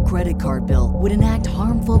Durbin-Marshall credit card bill would enact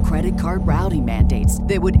harmful credit card routing mandates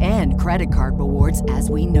that would end credit card rewards as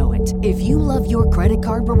we know it. If you love your credit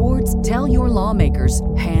card rewards, tell your lawmakers,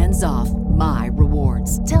 hands off my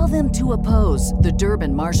rewards. Tell them to oppose the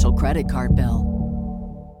Durbin-Marshall credit card bill.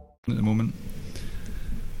 At the moment.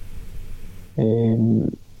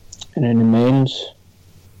 And then the men's.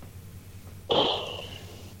 I'm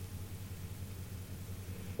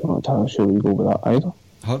not entirely sure we go with that either.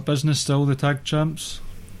 Hurt Business still the tag champs?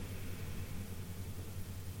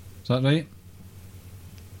 Is that right?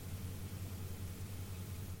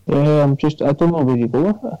 Yeah, I don't know where you go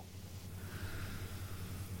with it.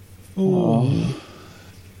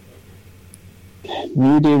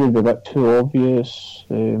 New Day would be a bit too obvious.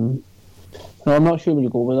 No, I'm not sure where you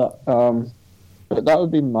go with that. But that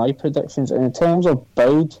would be my predictions. And in terms of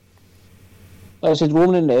build, like I said,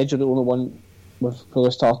 Roman and Edge are the only one we've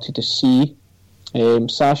really started to see.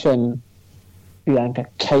 Sasha and Bianca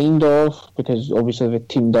kind of, because obviously they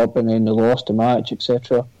teamed up and then they lost the match,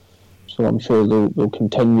 etc. So I'm sure they'll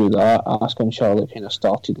continue that. Asuka and Charlotte kind of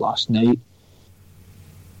started last night.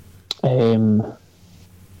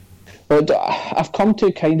 But I've come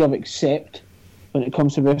to kind of accept when it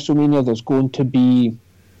comes to WrestleMania, there's going to be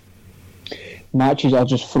matches are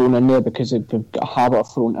just thrown in there because they've got a habit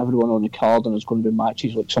of throwing everyone on the card, and there's going to be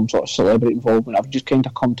matches like some sort of celebrity involvement. I've just kind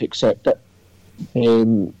of come to accept it.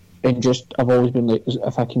 And just, I've always been like,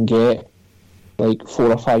 if I can get like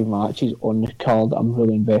 4 or 5 matches on the card that I'm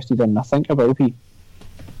really invested in, I think I will be.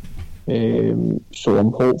 So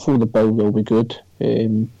I'm hopeful the build will be good.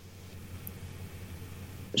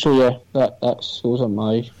 So yeah, those are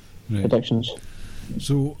my predictions.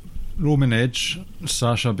 So Roman Edge,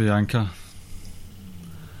 Sasha Bianca,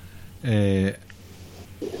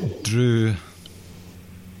 Drew.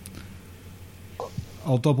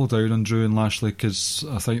 I'll double down on Drew and Lashley because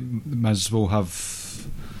I think Miz will have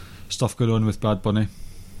stuff going on with Bad Bunny,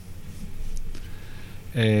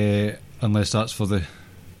 unless that's for the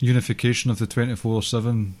unification of the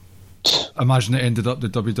 24/7. Imagine it ended up the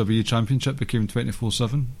WWE Championship became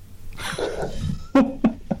 24/7.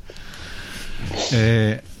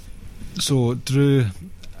 So Drew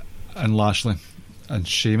and Lashley and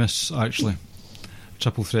Sheamus, actually,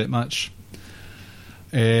 triple threat match.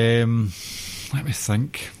 Let me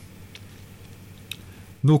think.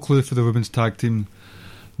 No clue for the women's tag team.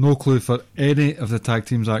 No clue for any of the tag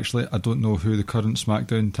teams, actually. I don't know who the current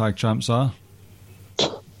SmackDown tag champs are.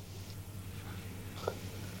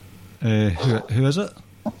 Who is it?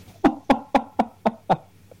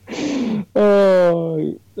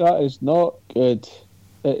 That is not good.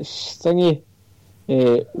 It's thingy.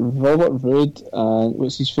 Robert Roode and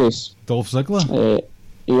what's his face? Dolph Ziggler?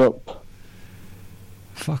 Yep.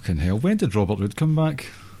 Fucking hell, when did Robert Roode come back?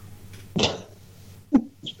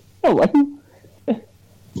 A while.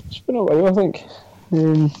 It's been a while, I think.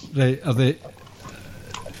 Right,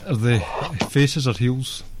 are they faces or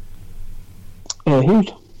heels?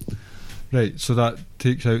 Healed. Right, so that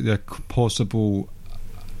takes out the possible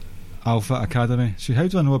Alpha Academy. See, how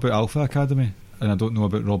do I know about Alpha Academy and I don't know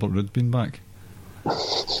about Robert Roode being back?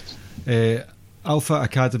 Alpha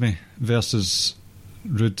Academy versus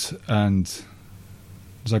Roode and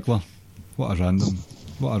Ziggler. What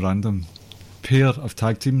a random pair of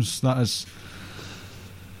tag teams that is.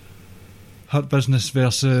 Hurt Business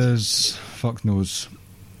versus fuck knows.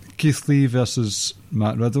 Keith Lee versus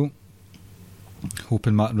Matt Riddle.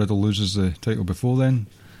 Hoping Matt Riddle loses the title before then.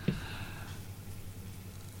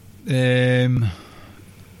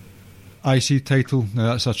 IC title,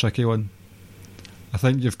 now that's a tricky one. I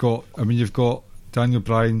think you've got Daniel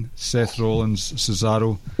Bryan, Seth Rollins,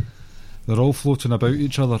 Cesaro. They're all floating about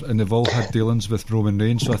each other and they've all had dealings with Roman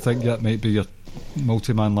Reigns, so I think that might be your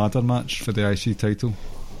multi-man ladder match for the IC title.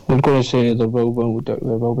 I'm going to say there will be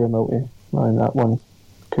a multi-man, that one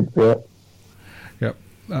could be it. Yep,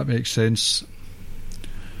 that makes sense.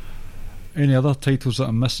 Any other titles that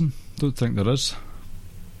I'm missing? Don't think there is.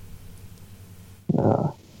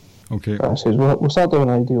 Nah. Okay. We'll start doing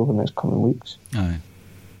an idea over the next coming weeks. Aye.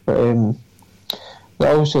 But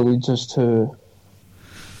that also leads us to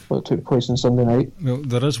what took place on Sunday night. Well,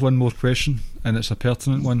 there is one more question, and it's a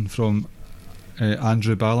pertinent one from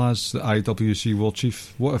Andrew Ballas, the IWC War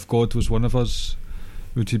Chief. What if God was one of us?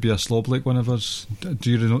 Would he be a slob like one of us? Do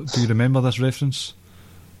you remember this reference?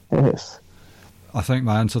 Yes. I think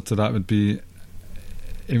my answer to that would be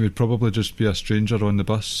he would probably just be a stranger on the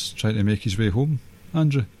bus trying to make his way home,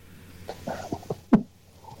 Andrew.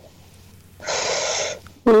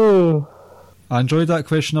 I enjoyed that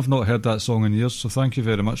question. I've not heard that song in years, so thank you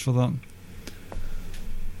very much for that.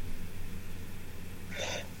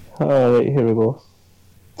 Alright, here we go.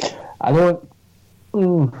 I don't...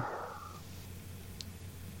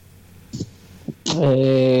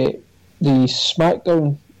 the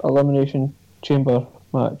SmackDown Elimination Chamber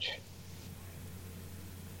match.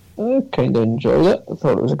 I kind of enjoyed it. I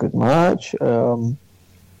thought it was a good match.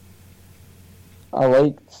 I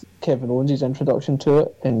liked Kevin Owens' introduction to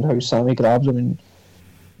it and how Sammy grabs him and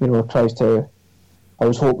tries to. I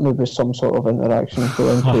was hoping there was some sort of interaction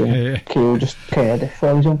for him and KO just kind of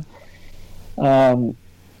destroys him.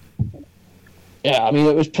 Yeah, I mean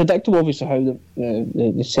it was predictable obviously how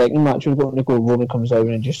the second match was going to go. Roman comes down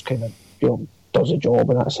and just kind of does a job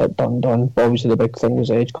and that's it, done. But obviously the big thing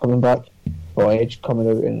was Edge coming back, or Edge coming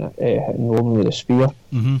out and hitting Roman with a spear.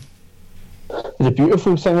 Mm-hmm. The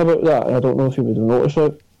beautiful thing about that, and I don't know if you would have noticed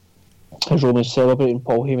it, is Roman's celebrating.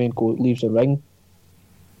 Paul Heyman leaves the ring,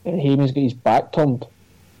 and Heyman's got his back turned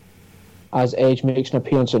as Edge makes an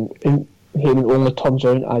appearance, and Heyman only turns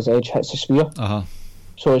around as Edge hits the spear.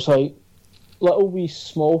 So it's like little wee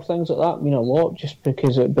small things like that mean a lot, just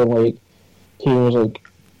because it'd been like Heyman was like,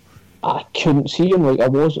 I couldn't see him, like I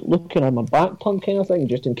wasn't looking at my back turned kind of thing,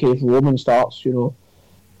 just in case Roman starts,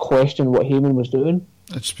 questioning what Heyman was doing.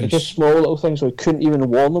 It's just small little things, so he couldn't even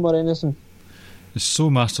warn them or anything. It's so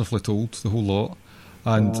masterfully told, the whole lot.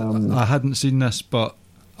 And I hadn't seen this, but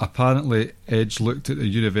apparently Edge looked at the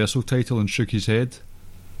Universal title and shook his head.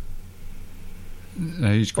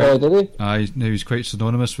 He's quite, did he? Now he's quite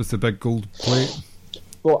synonymous with the big gold plate.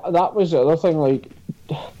 Well, that was the other thing, like,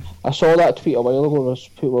 I saw that tweet a while ago,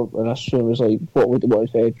 people, and I assume it was like, what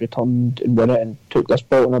if Edge returned and won it and took this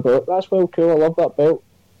belt and a belt? That's well cool, I love that belt.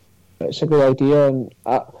 It's a good idea, and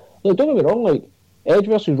don't get me wrong, like Edge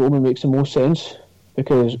versus Roman makes the most sense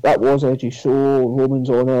because that was Edge's show. Roman's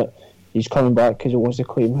on it. He's coming back because he wants to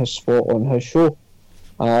claim his spot on his show.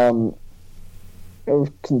 I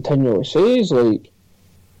would continually say is like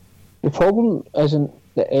the problem isn't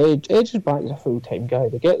that Edge is back as a full-time guy.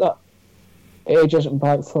 They get that. Edge isn't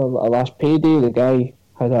back for a last payday. The guy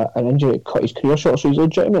had an injury that cut his career short, so he's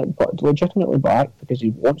legitimately back because he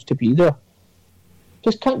wants to be there.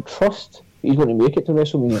 Just can't trust he's going to make it to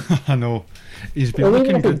WrestleMania. I know. He's been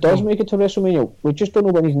looking even if he does make it to WrestleMania, we just don't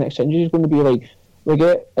know when his next injury is going to be. Like, we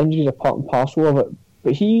get injuries a part and parcel of it,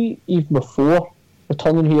 but he, even before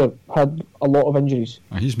returning here, had a lot of injuries.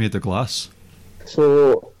 He's made of glass.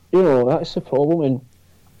 So, that's the problem. And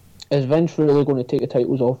is Vince really going to take the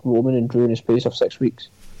titles off Roman and Drew in the space of 6 weeks?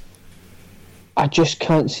 I just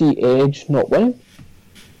can't see Edge not winning.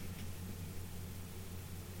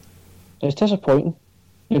 It's disappointing.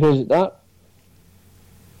 Because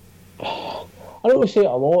I know we say it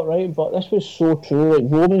a lot, right? But this was so true.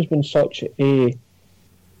 Like, Roman's been such a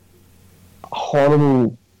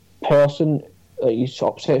horrible person. Like, he's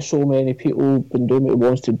upset so many people, been doing what he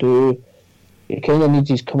wants to do. He kind of needs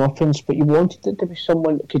his comeuppance, but you wanted it to be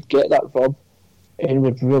someone that could get that rub and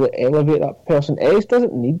would really elevate that person. Edge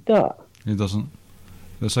doesn't need that. He doesn't.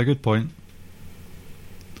 That's a good point.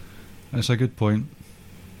 It's a good point.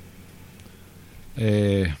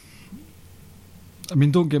 I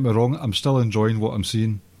mean, don't get me wrong, I'm still enjoying what I'm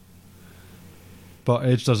seeing, but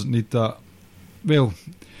Edge doesn't need that. Well,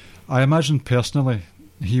 I imagine personally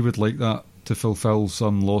he would like that to fulfil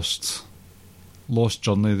some lost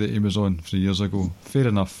journey that he was on 3 years ago. Fair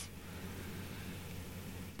enough.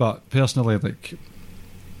 But personally, like,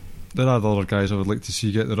 there are other guys I would like to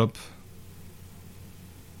see get the rub.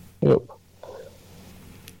 Yep.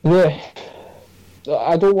 Yeah.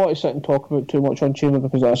 I don't want to sit and talk about too much on Chamber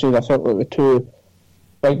because I felt like the two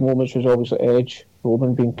big moments was obviously Edge,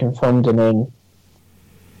 Roman being confirmed, and then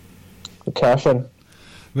the cash in.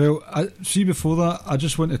 Well, before that, I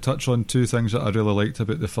just want to touch on two things that I really liked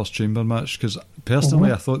about the first Chamber match, because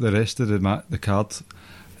personally I thought the rest of the card,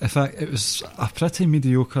 in fact, it was a pretty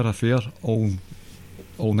mediocre affair all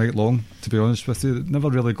night long, to be honest with you. It never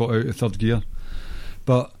really got out of third gear.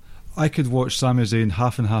 But I could watch Sami Zayn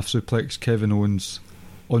half and half suplex Kevin Owens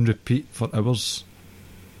on repeat for hours.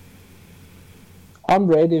 I'm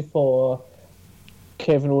ready for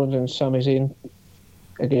Kevin Owens and Sami Zayn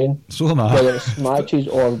again. So am I. Whether it's matches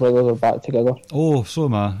or whether they're back together. Oh, so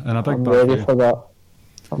am I. And a big I'm ready for that.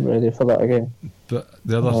 I'm ready for that again. But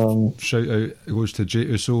the other shout out goes to Jey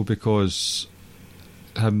Uso, because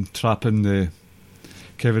him trapping the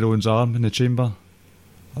Kevin Owens' arm in the chamber,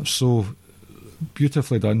 that's so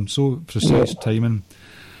beautifully done, so precise timing,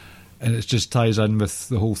 and it just ties in with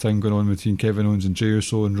the whole thing going on between Kevin Owens and Jey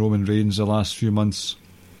Uso and Roman Reigns the last few months.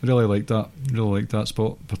 Really like that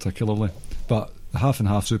spot particularly. But the half and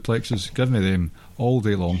half suplexes, give me them all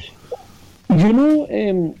day long. You know,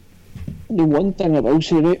 the one thing I will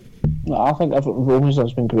say, right, I think everything Roman's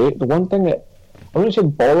has been great. The one thing that I wouldn't say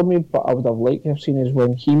bothered me, but I would have liked to have seen is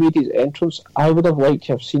when he made his entrance, I would have liked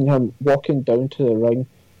to have seen him walking down to the ring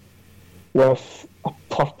with a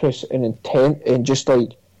purpose and intent and just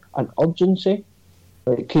like an urgency,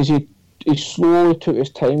 because he slowly took his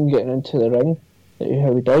time getting into the ring,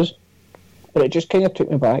 how he does. But it just kind of took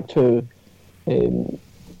me back to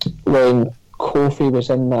when Kofi was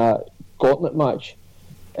in that gauntlet match,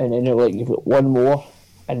 and then like you've got one more,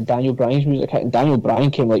 and Daniel Bryan's music hit, and Daniel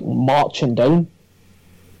Bryan came like marching down,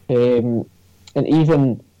 and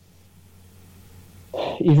even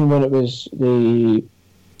when it was the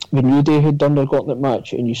New Day had done their gauntlet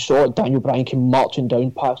match, and you saw it, Daniel Bryan came marching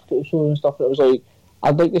down past Uso and stuff, and it was like,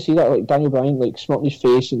 I'd like to see that, like Daniel Bryan like smirking his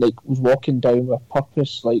face and like was walking down with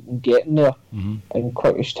purpose, like and getting there in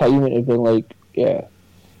quickish time, and it'd been like, yeah,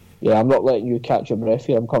 I'm not letting you catch your breath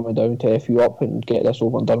here, I'm coming down to F you up and get this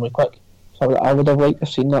over and done with quick. So I would have liked to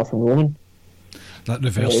have seen that from Roman. That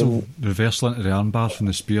reversal into the armbar from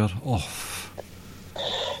the spear. Oh,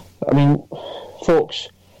 I mean, folks,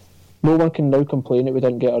 no one can now complain that we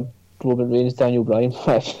didn't get a Roman Reigns Daniel Bryan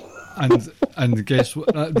match. and guess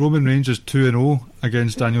what? Roman Reigns is 2-0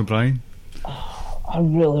 against Daniel Bryan. I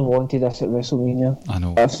really wanted this at WrestleMania. I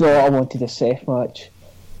know. I thought I wanted a Seth match.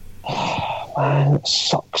 Man, it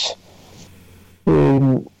sucks.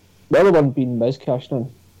 The other one being Miz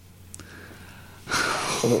cashing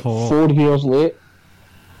in. 4 years late.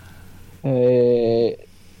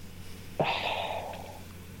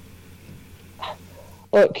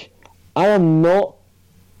 Look, I am not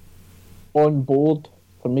on board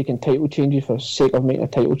for making title changes for the sake of making a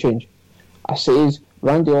title change. I says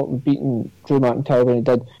Randy Orton beating Drew McIntyre when he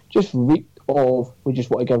did just reeked of we just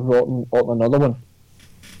want to give Orton another one.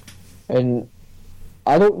 And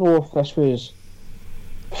I don't know if this was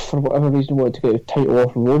for whatever reason wanted to get the title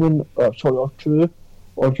off Roman or off Drew,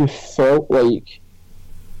 or you felt like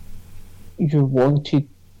you wanted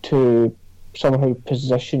to somehow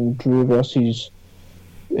position Drew versus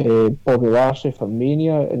Bobby Lashley for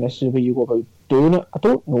Mania, and this is the way you go about doing it. I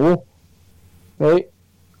don't know, right?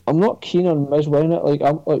 I'm not keen on Miz winning it. Like,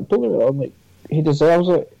 I'm like, don't get me wrong, like he deserves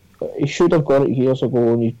it. He should have got it years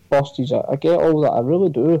ago, and he busted it. I get all that. I really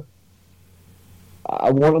do.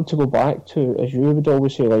 I want him to go back to, as you would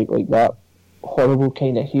always say, like that horrible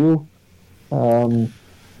kind of heel.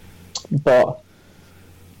 But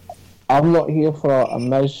I'm not here for a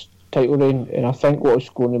Miz title reign, and I think what's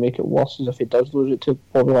going to make it worse is if he does lose it to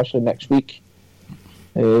Bobby Lashley next week.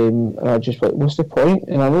 And I just like, what's the point?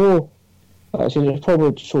 And I know it's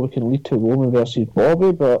probably so we can lead to Roman versus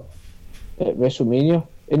Bobby, but at WrestleMania,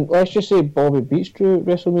 and let's just say Bobby beats Drew at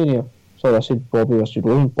WrestleMania, Sorry, I said Bobby versus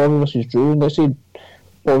Roman. Bobby versus Drew, and let's say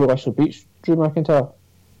Bobby Lashley beats Drew McIntyre.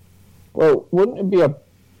 Well, wouldn't it be a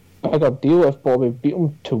bigger deal if Bobby beat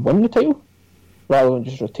him to win the title rather than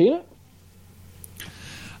just retain it?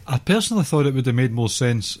 I personally thought it would have made more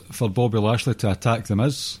sense for Bobby Lashley to attack The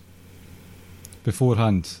Miz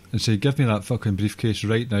beforehand and say, give me that fucking briefcase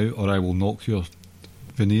right now or I will knock your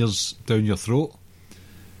veneers down your throat.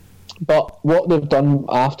 But what they've done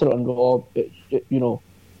after it on Raw,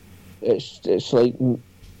 it's like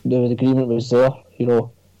the agreement was there,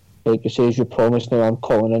 like it says, you promised, now I'm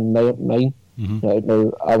calling in mine. Mm-hmm.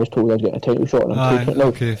 Now I was told I was getting a title shot and I'm taking it now.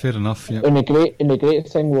 Okay, fair enough. Yep. And the great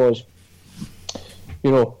thing was,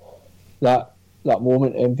 that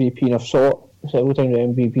moment MVP, and I've saw it several times, the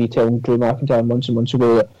MVP telling Drew McIntyre months and months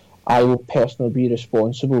ago that I will personally be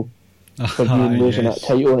responsible for you losing that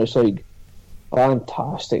title, and it's like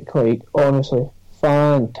fantastic, like honestly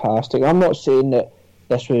fantastic. I'm not saying that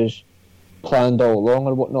this was planned all along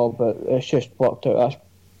or whatnot, but it's just worked out.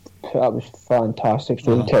 That was fantastic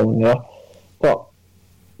storytelling there. But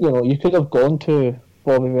you could have gone to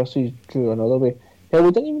Bobby versus Drew another way. Hell,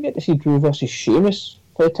 we didn't even get to see Drew versus Sheamus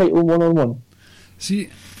for the title 1-on-1. See,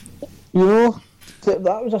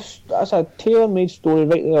 that's a tailor-made story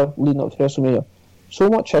right there leading up to WrestleMania. So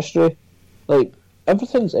much history, like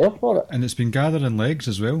everything's there for it, and it's been gathering legs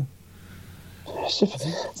as well.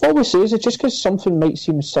 What we say is that just because something might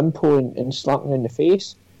seem simple and slapping in the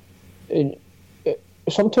face, and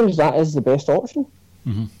sometimes that is the best option.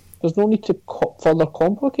 Mm-hmm. There's no need to further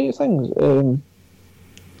complicate things.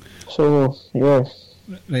 So yeah,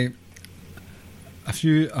 right. A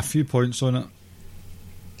few points on it.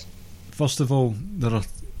 First of all,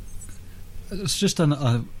 it's just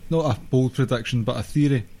not a bold prediction, but a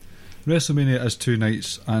theory. WrestleMania is 2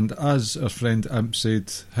 nights, and as our friend Imp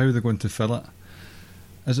said, how are they going to fill it?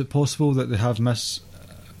 Is it possible that they have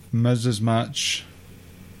Miz's match?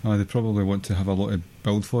 Oh, they probably want to have a lot of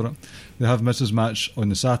build for it. They have Miz's match on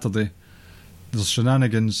the Saturday. There's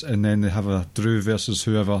shenanigans, and then they have a Drew versus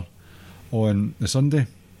whoever on the Sunday.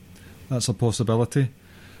 That's a possibility.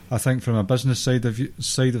 I think from a business side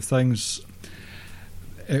of things,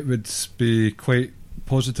 it would be quite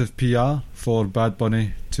positive PR for Bad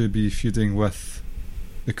Bunny to be feuding with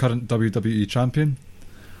the current WWE champion.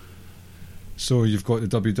 So you've got the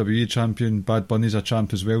WWE champion, Bad Bunny's a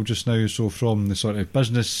champ as well just now. So from the sort of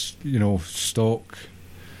business, stock,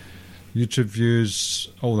 YouTube views,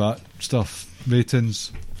 all that stuff,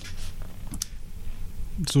 ratings,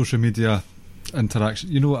 social media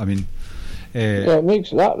interaction, you know what I mean? Yeah, it makes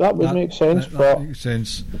that would make sense. That makes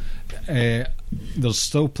sense. There's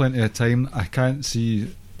still plenty of time. I can't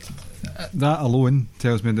see that alone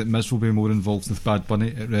tells me that Miz will be more involved with Bad Bunny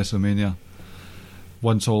at WrestleMania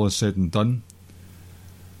once all is said and done.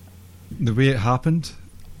 The way it happened,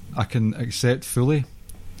 I can accept fully,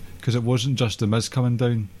 because it wasn't just the Miz coming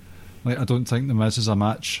down. Like, I don't think the Miz is a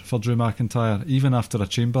match for Drew McIntyre, even after a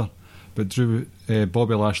chamber. But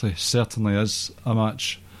Bobby Lashley certainly is a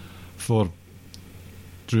match for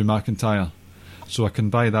Drew McIntyre. So I can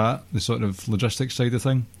buy that, the sort of logistics side of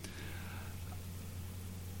thing.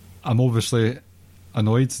 I'm obviously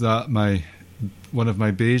annoyed that one of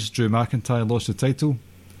my bays, Drew McIntyre, lost the title.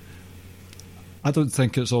 I don't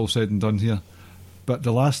think it's all said and done here. But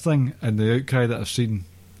the last thing in the outcry that I've seen,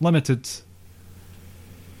 limited,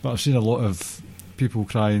 but I've seen a lot of people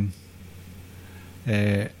crying.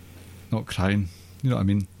 Not crying, you know what I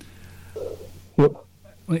mean? Yep.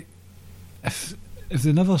 Like, if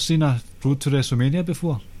they've never seen a road to WrestleMania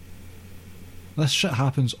before, this shit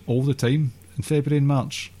happens all the time in February and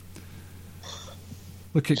March.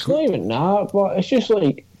 Look at it's not even that, but it's just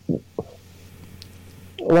like,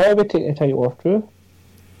 why are we taking the title off Drew?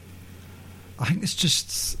 I think it's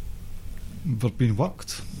just we're being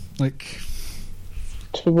worked. Like,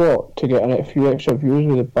 to what? To get a few extra views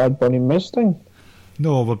with the Bad Bunny Miz thing?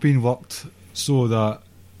 No, we're being worked so that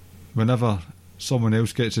whenever someone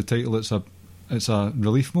else gets the title, it's a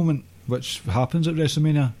relief moment, which happens at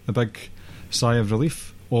WrestleMania, the big sigh of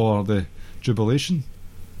relief or the jubilation.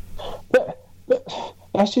 But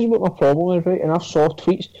this is what my problem is, right? And I've saw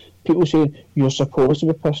tweets, people saying you're supposed to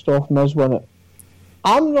be pissed off Miz win it.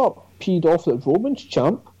 I'm not peed off that Roman's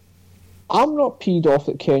champ. I'm not peed off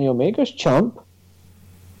that Kenny Omega's champ.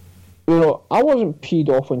 I wasn't peed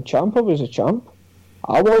off when Ciampa was a champ.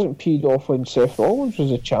 I wasn't peed off when Seth Rollins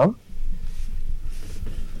was a champ.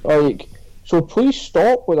 Like, so please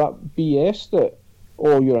stop with that BS that,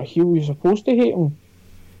 you're a heel, you're supposed to hate him.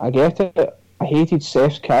 I get it. I hated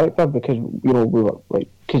Seth's character because, we were like,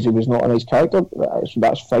 because he was not a nice character.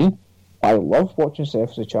 That's fine. I love watching Seth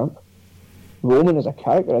as a champ. Roman as a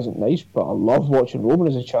character isn't nice, but I love watching Roman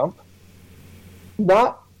as a champ.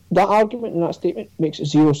 that argument and that statement makes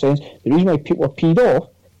zero sense. The reason why people are peed off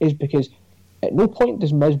is because at no point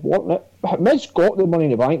does Miz want it. Miz got the Money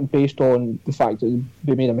in the Bank based on the fact that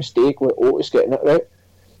they made a mistake with Otis getting it right.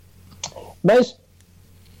 Miz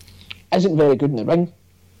isn't very good in the ring,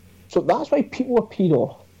 so that's why people are peed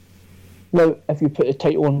off. Now, if you put the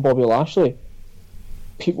title on Bobby Lashley,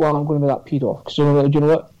 people aren't going to be that peed off because do you know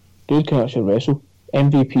what? Dude can actually wrestle.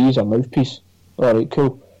 MVP is a mouthpiece. Alright,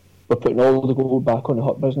 cool. We're putting all the gold back on the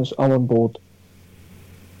Hurt Business. I'm on board.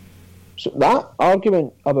 So that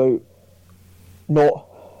argument about not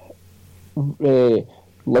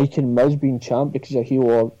liking Miz being champ because of heel,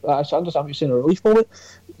 or I understand what you're saying, a relief moment.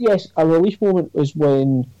 Yes, a relief moment was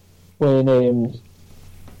when let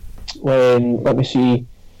me see,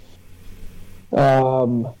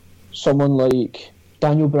 someone like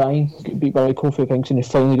Daniel Bryan got beat by Kofi Kingston and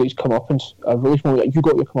he finally got his comeuppance. A relief moment that you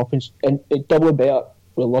got your comeuppance, and it doubly better.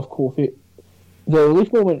 We love Kofi. The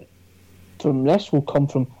relief moment from this will come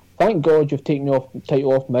from, thank God you've taken the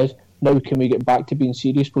title off Miz. Now can we get back to being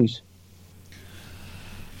serious, please?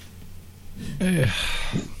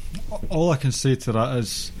 All I can say to that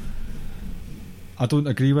is, I don't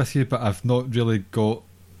agree with you, but I've not really got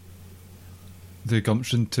the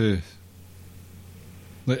gumption to.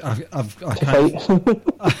 Like I can't.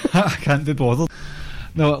 I can't be bothered.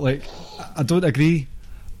 No, like I don't agree,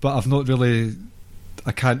 but I've not really.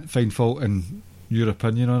 I can't find fault in your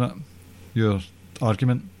opinion on it, your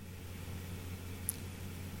argument.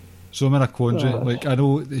 So I'm in a quandary. Like, I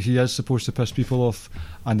know that he is supposed to piss people off,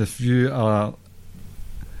 and if you are,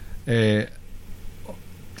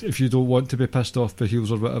 if you don't want to be pissed off by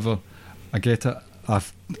heels or whatever, I get it. I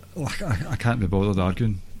can't be bothered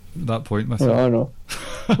arguing at that point with I know.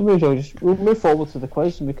 We'll move forward to the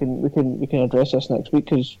quiz, and we can address this next week,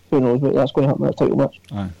 because who knows what that's going to happen at the title match.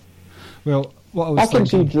 Aye. Well, what I was I can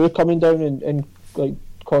thinking, see Drew coming down and like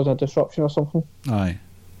causing a disruption or something. Aye.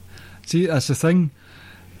 See, that's the thing.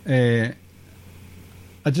 It's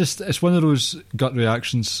one of those gut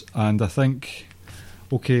reactions, and I think,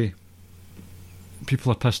 okay, people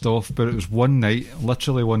are pissed off, but it was one night,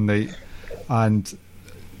 literally one night, and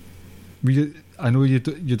I know you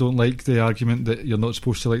don't like the argument that you're not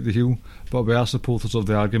supposed to like the heel, but we are supporters of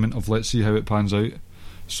the argument of let's see how it pans out.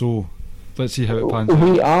 So let's see how it pans out.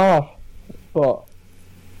 We are, but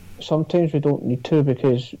sometimes we don't need to,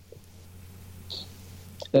 because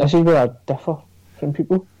this is where I differ from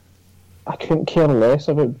people. I couldn't care less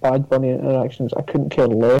about Bad Bunny interactions. I couldn't care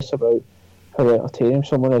less about how entertaining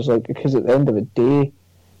someone is. Like, because at the end of the day,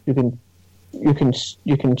 you can say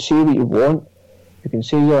what you want. You can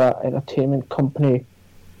say you're an entertainment company.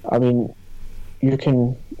 I mean, you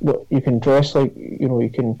can dress like,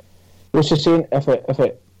 you can. What's the saying? If it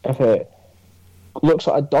looks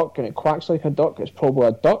like a duck and it quacks like a duck, it's probably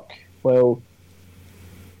a duck. Well,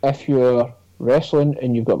 if you're wrestling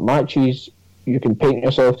and you've got matches, you can paint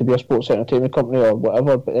yourself to be a sports entertainment company or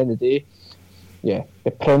whatever, but at the end of the day, yeah,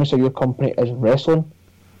 the premise of your company is wrestling,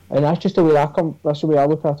 and that's just the way that's the way I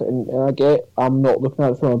look at it. And I get, I'm not looking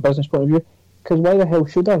at it from a business point of view, because why the hell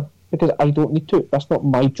should I? Because I don't need to. That's not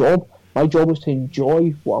my job. My job is to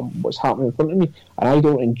enjoy what's happening in front of me, and I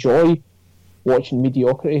don't enjoy watching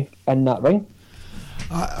mediocrity in that ring.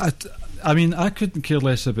 I mean, I couldn't care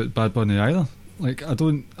less about Bad Bunny either. Like,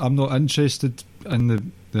 I'm not interested in the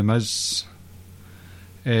Miz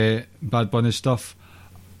Bad Bunny stuff.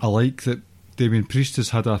 I like that Damien Priest has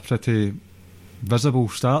had a pretty visible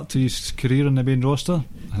start to his career in the main roster.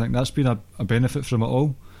 I think that's been a benefit from it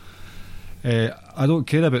all. I don't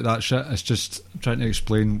care about that shit. It's just trying to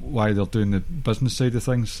explain why they're doing the business side of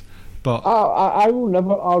things. But I will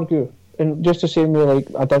never argue. And just the same way, like,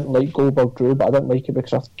 I didn't like Goldberg Drew, but I didn't like it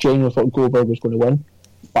because I genuinely thought Goldberg was going to win.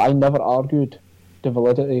 But I never argued the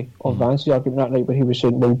validity of Vance's argument that night, where he was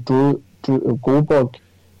saying, well, Goldberg,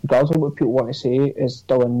 regardless of what people want to say, is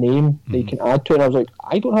still a name that you can add to it. And I was like,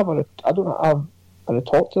 I don't have a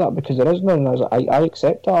retort to that, because there is none. And I was like, I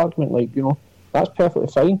accept that argument. Like, that's perfectly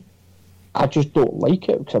fine. I just don't like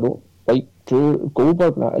it, because I don't like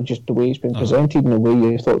Goldberg, and just the way it's been presented and the way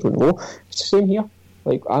you thought it would go. It's the same here.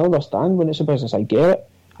 Like, I understand when it's a business. I get it.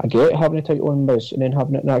 I get having a title on Miz and then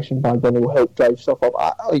having it in Action Bad Bunny will help drive stuff up.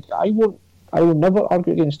 I will never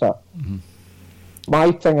argue against that. Mm-hmm.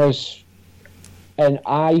 My thing is, and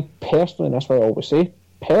I personally, and that's what I always say,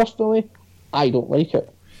 personally, I don't like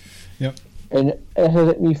it. Yep. And it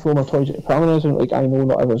has me throw my toys at the pram, and like, I know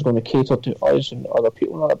not everyone's going to cater to us and other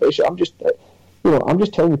people and all that, but I'm just, I'm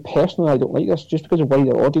just telling you personally, I don't like this, just because of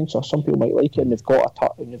wider audience, or some people might like it and they've got a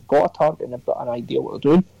target and they've got an idea what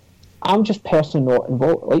they're doing. I'm just personally not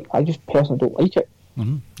involved. Like, I just personally don't like it.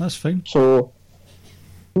 Mm-hmm. That's fine. So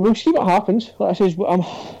We'll see what happens. Like I says, we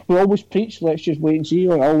always preach, let's just wait and see.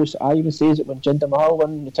 Like I even say it when Jinder Mahal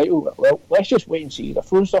won the title. Well, let's just wait and see. They're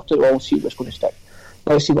throwing stuff to all see what's going to stick.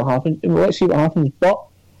 Let's see what happens. But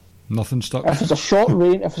nothing stuck. If it's a short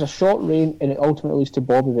reign, and it ultimately leads to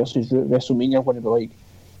Bobby versus Root at WrestleMania, I'm going to be like,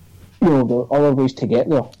 there are other ways to get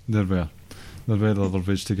there. There were other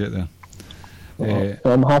ways to get there.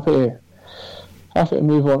 I'm happy to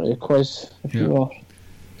move on to the quiz if you are.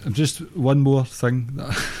 Just one more thing.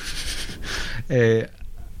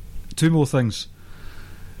 Two more things.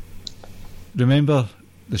 Remember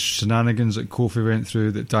the shenanigans that Kofi went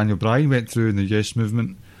through, that Daniel Bryan went through in the Yes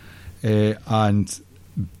Movement, and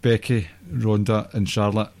Becky, Ronda and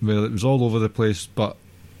Charlotte? Well, it was all over the place, but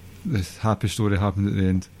the happy story happened at the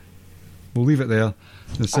end. We'll leave it there.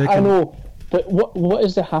 The second, I know, but what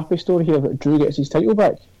is the happy story here that Drew gets his title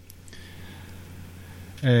back?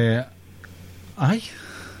 Aye.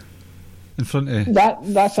 In front of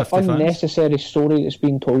that's an 50 fans. unnecessary story that's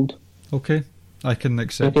being told. Okay, I can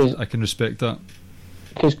accept. I can respect that.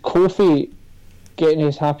 Because Kofi getting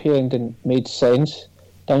his happy ending made sense.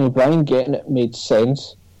 Daniel Bryan getting it made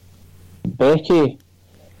sense. Becky,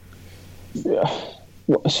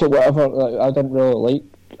 so whatever. Like, I didn't really like.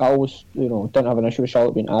 I always, didn't have an issue with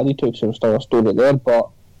Charlotte being added to because there was still a story there. But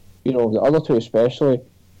the other two especially,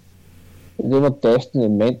 they were destined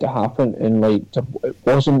and meant to happen, and it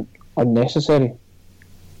wasn't unnecessary.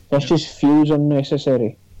 This just feels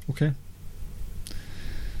unnecessary. Okay.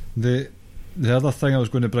 The other thing I was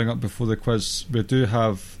going to bring up before the quiz,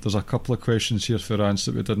 there's a couple of questions here for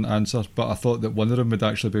answer that we didn't answer, but I thought that one of them would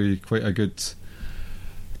actually be quite a good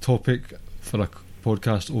topic for a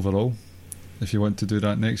podcast overall. If you want to do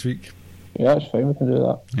that next week. Yeah, it's fine. We can do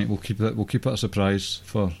that. Right, we'll keep it a surprise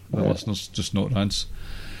for the listeners, just not rants.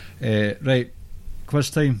 Right, quiz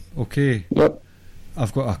time. Okay. Yep.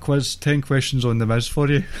 I've got a quiz, 10 questions on The Miz for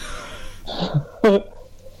you.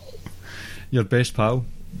 Your best pal.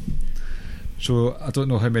 So I don't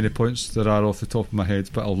know how many points there are off the top of my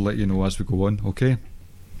head, but I'll let you know as we go on, okay?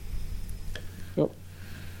 Yep.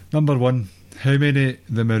 Number 1, how many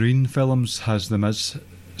The Marine films has The Miz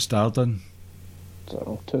starred in?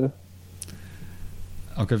 2.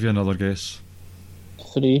 I'll give you another guess.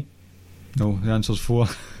 3. No, the answer's 4.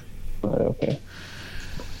 Right, okay.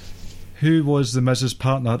 Who was The Miz's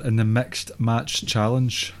partner in the Mixed Match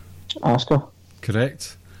Challenge? Asuka.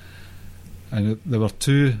 Correct. And there were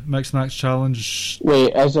 2 Mixed Match Challenge.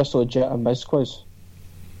 Wait, is this legit a Miz quiz?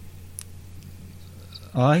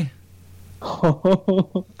 Aye.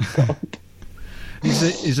 God.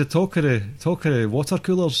 He's a talker of water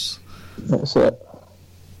coolers. That's it.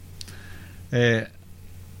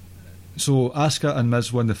 So Asuka and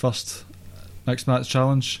Miz won the first Mixed Match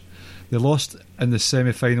Challenge. They lost in the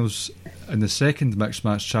semi-finals in the second Mixed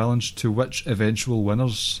Match Challenge to which eventual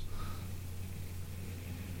winners?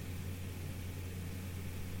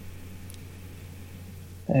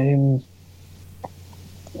 Can't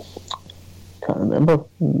remember.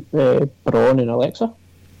 Braun and Alexa?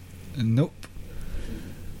 Nope.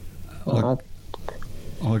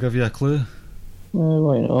 I'll give you a clue.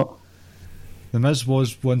 Why not? The Miz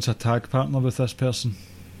was once a tag partner with this person.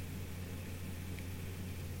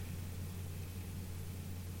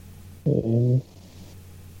 Which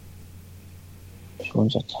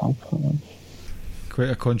one's a tag partner? Quite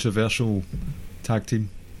a controversial tag team.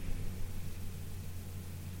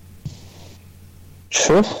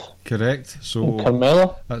 Truth? Correct. So And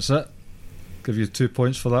Carmella? that's it. Give you 2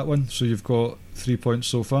 points for that one. So you've got 3 points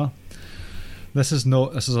so far. This is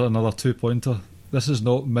another 2-pointer. This is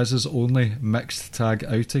not Miz's only mixed tag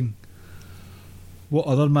outing. What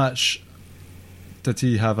other match did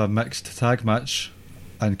he have a mixed tag match?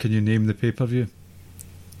 And can you name the pay-per-view?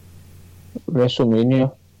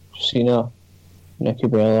 WrestleMania, Cena, Nikki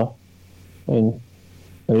Bella, and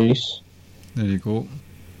Reese. There you go.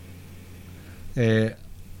 There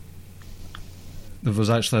was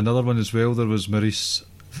actually another one as well. There was Maurice,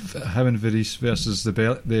 him and Maurice versus the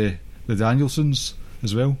Danielsons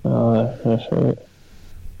as well. That's right.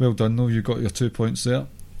 Well done though, you got your 2 points there.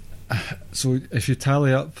 So if you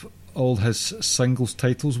tally up all his singles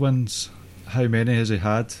titles wins, how many has he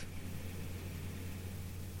had?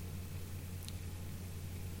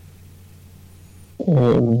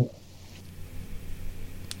 Um,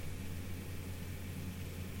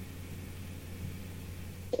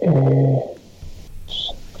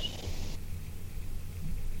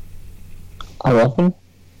 11.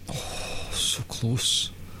 Oh, so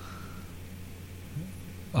close.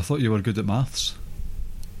 I thought you were good at maths.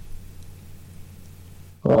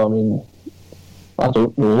 Well, I mean, I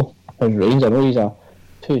don't know his reigns. I know he's a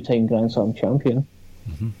 2-time Grand Slam champion.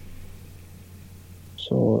 Mm-hmm.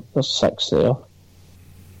 So there's 6 there.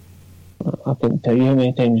 I couldn't tell you how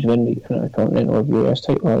many times you win the Intercontinental or US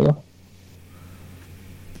title either.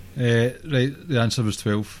 Right, the answer was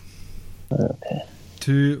 12. Okay.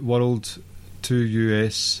 2 World, 2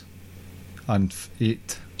 US, and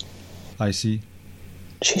 8 IC.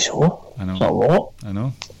 Jeez, what? I know. That's a lot. I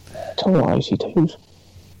know. That's a lot of IC titles.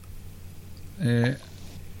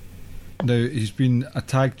 Now, he's been a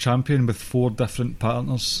tag champion with 4 different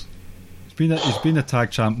partners. He's been a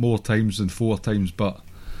tag champ more times than 4 times, but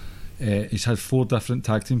he's had 4 different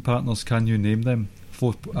tag team partners. Can you name them?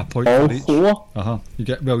 A point All for each. 4? You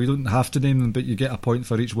don't have to name them, but you get a point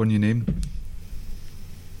for each one you name.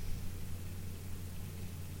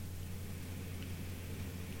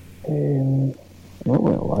 Not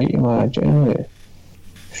really like him. I genuinely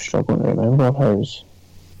struggling to remember his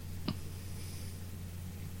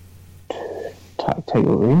tag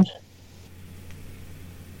title reigns.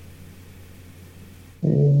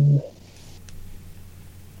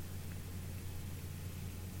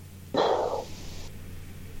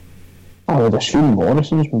 I would assume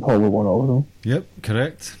Morrison's been probably one of them. Yep,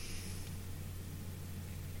 correct.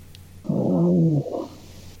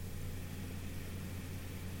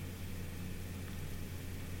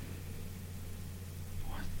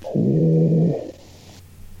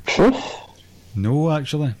 Truth? No,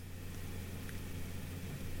 actually.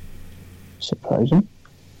 Surprising.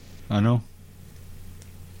 I know.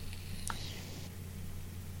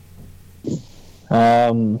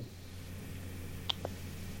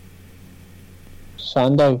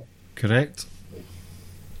 Sandow. Correct.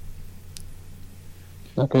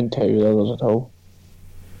 I couldn't tell you the others at all.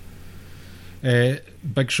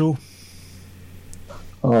 Big Show,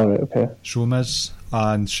 Oh, right, okay. Showmiz,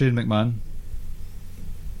 and Shane McMahon.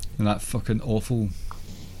 And that fucking awful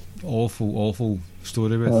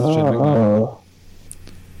story with Shane McMahon.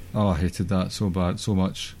 Oh, I hated that so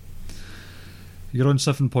much. You're on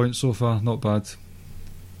 7 points so far, not bad.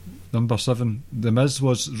 Number 7, The Miz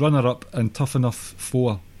was runner-up in Tough Enough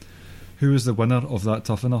 4. Who was the winner of that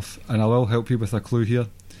Tough Enough? And I will help you with a clue here.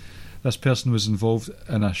 This person was involved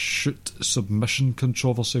in a shoot submission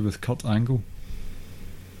controversy with Kurt Angle.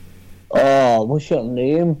 Oh, what's your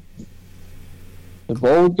name? The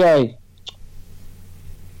bald guy.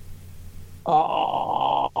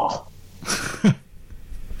 Oh.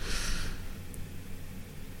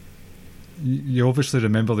 You obviously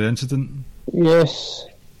remember the incident. Yes.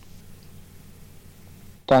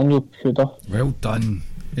 Daniel Puder. Well done.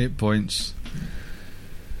 8 points.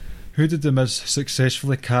 Who did The Miz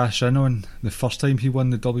successfully cash in on the first time he won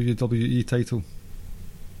the WWE title?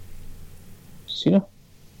 Cena?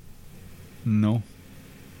 No.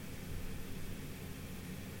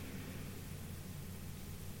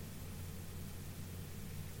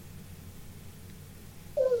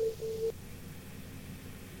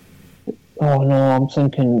 Oh no, I'm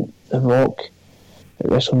thinking The Rock at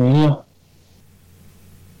WrestleMania.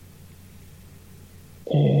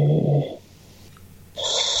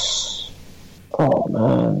 Oh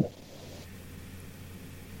man.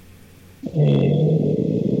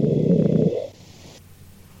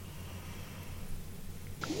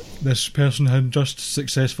 This person had just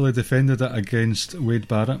successfully defended it against Wade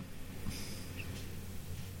Barrett.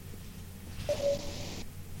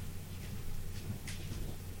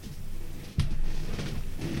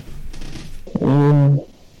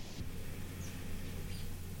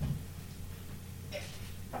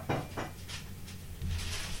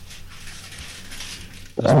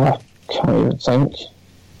 I can't even think.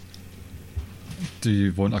 Do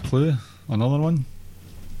you want a clue? Another one?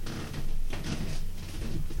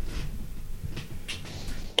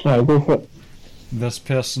 Alright, go for it. This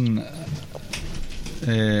person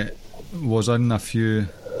was in a few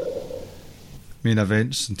main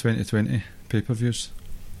events in 2020 pay-per-views.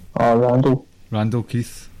 Oh, Randall. Randall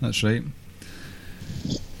Keith, that's right.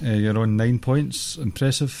 You're on 9 points.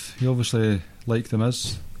 Impressive. You obviously like The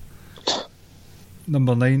Miz.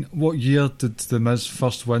 Number 9. What year did The Miz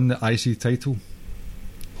first win the IC title?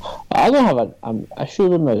 I don't have an issue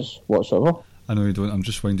with Miz whatsoever. I know you don't. I'm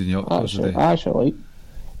just winding you up. I actually like.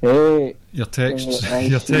 Hey, your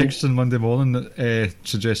text on Monday morning that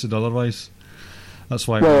suggested otherwise. That's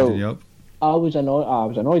why I'm winding you up. I was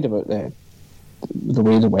annoyed about the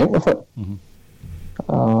way they went with it. Mm-hmm.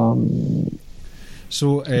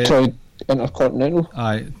 Tried Intercontinental.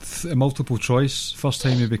 Aye, multiple choice. First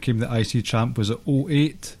time he became the IC champ was at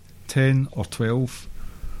 08, 10 or 12.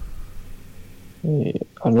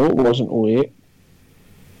 I know it wasn't 08.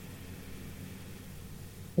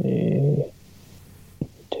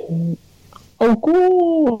 I'll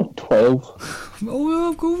go 12.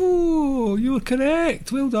 Oh, go! You were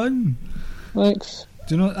correct. Well done. Thanks.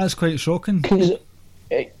 Do you know, that's quite shocking. Because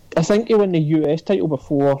I think he won the US title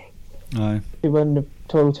before Aye. he won the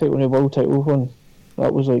title and the world title one.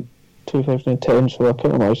 That was like 2010, so I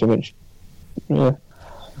can't imagine much. Yeah.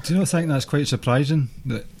 Do you not think that's quite surprising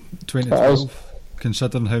that 2012,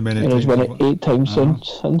 considering how many And he's times won it 8 times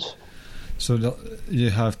since. So you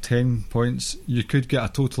have 10 points. You could get a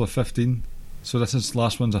total of 15. So this is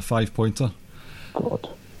last one's a 5-pointer. God.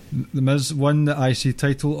 The Miz won the IC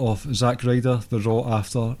title off Zack Ryder the Raw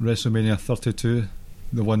after WrestleMania 32,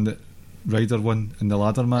 the one that Ryder won in the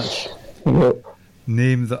ladder match. Yep.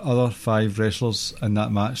 Name the other 5 wrestlers in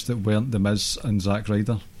that match that weren't The Miz and Zack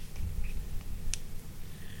Ryder.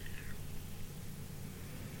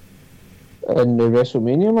 In the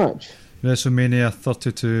WrestleMania match? WrestleMania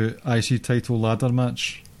 32 IC title ladder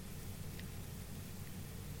match.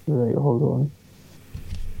 Right, hold on.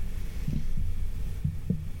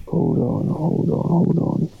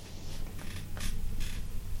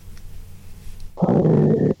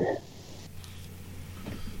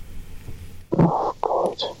 Oh,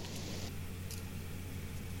 God.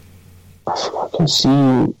 I can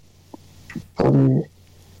see Buddy.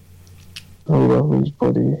 Who's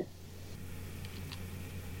Buddy?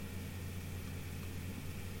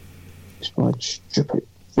 It's my stupid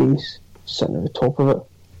face sitting at the top of it.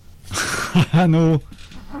 I know.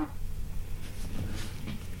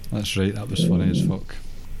 That's right, that was funny as fuck.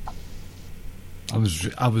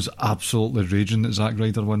 I was absolutely raging that Zack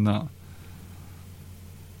Ryder won that.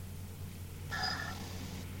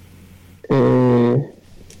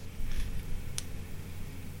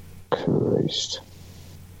 Christ.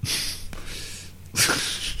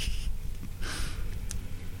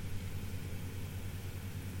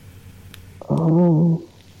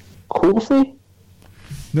 Kofi?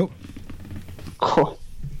 Nope. God.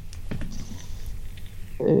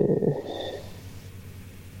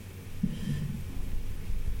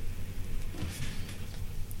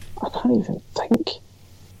 I can't even think.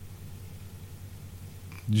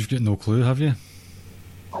 You've got no clue, have you?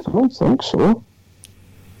 I don't think so.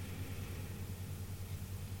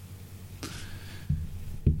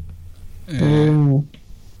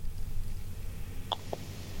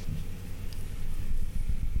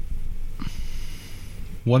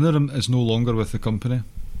 One of them is no longer with the company.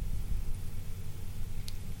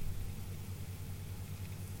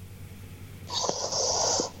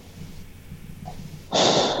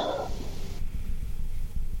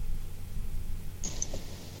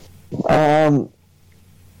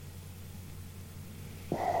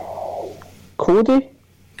 Cody?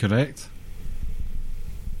 Correct.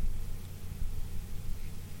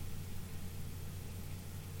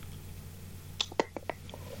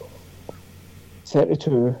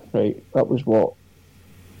 $32, right, that was what,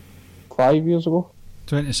 5 years ago?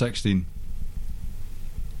 2016.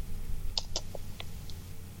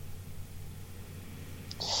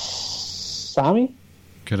 Sammy?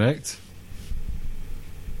 Correct.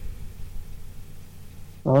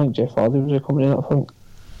 I think Jeff Hardy was coming in, I think.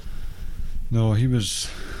 No, he was...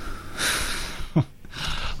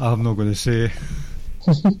 I'm not going to say.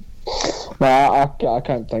 Nah, I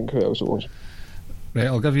can't think who else it was. Right,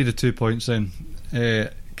 I'll give you the 2 points then.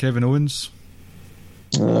 Kevin Owens,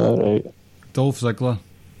 Right. Dolph Ziggler,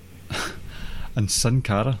 and Sin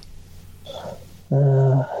Cara.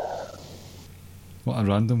 Uh, What a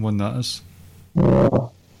random one that is. yeah. Do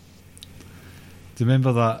you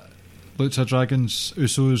remember that Lucha Dragons,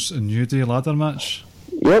 Usos and New Day ladder match?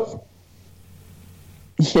 Yep.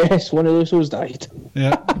 Yes, one of those was died.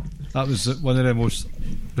 Yeah, that was one of the most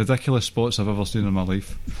ridiculous spots I've ever seen in my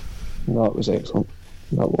life. That was excellent.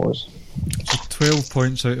 That was. 12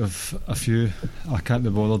 points out of a few. I can't be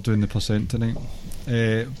bothered doing the percent tonight.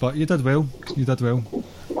 But you did well. You did well.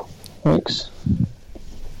 Thanks.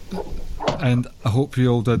 And I hope you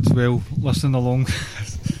all did well listening along.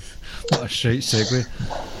 What a shite segue.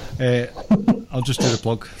 I'll just do the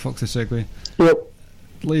plug. Fuck the segue. Yep.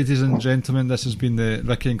 Ladies and gentlemen, this has been the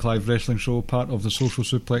Ricky and Clive Wrestling Show, part of the Social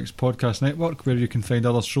Suplex Podcast Network, where you can find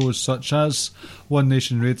other shows such as One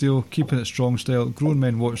Nation Radio, Keeping It Strong Style, Grown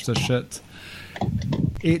Men Watch This Shit,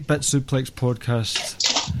 8-Bit Suplex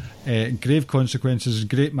Podcast, Grave Consequences,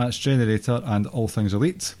 Great Match Generator, and All Things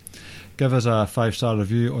Elite. Give us a 5-star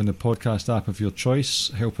review on the podcast app of your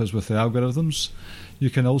choice. Help us with the algorithms.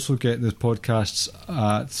 You can also get the podcasts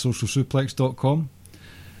at socialsuplex.com.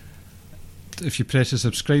 If you press the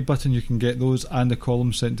subscribe button, you can get those and the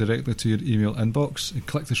columns sent directly to your email inbox. And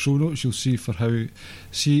click the show notes, you'll see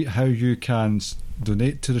how you can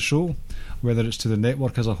donate to the show, whether it's to the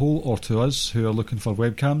network as a whole or to us who are looking for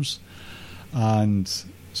webcams and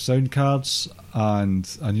sound cards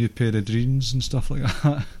and a new pair of dreams and stuff like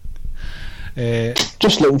that.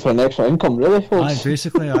 Just looking for an extra income, really, folks. Aye,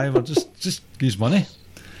 basically, we're just use money.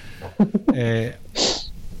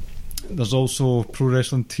 There's also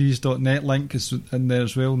ProWrestlingTees.net link is in there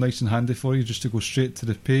as well, nice and handy for you, just to go straight to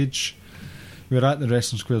the page. We're at the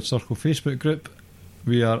Wrestling Squared Circle Facebook group.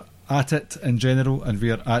 We are at it in general, and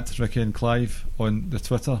we are at Ricky and Clive on the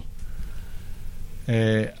Twitter.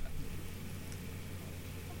 I've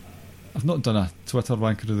not done a Twitter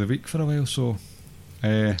wanker of the week for a while, so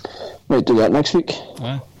Might do that next week.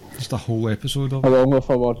 Just a whole episode of it. Along with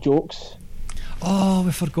our jokes. Oh,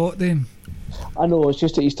 we forgot them. I know, it's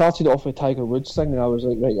just that he started off with Tiger Woods thing, and I was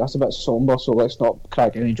like, right, that's a bit somber, so let's not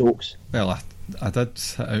crack any jokes. Well, I did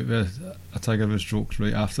hit out with a Tiger Woods jokes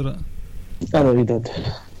right after it. I know he did.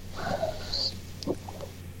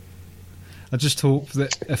 I just hope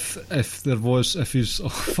that if he's... Oh,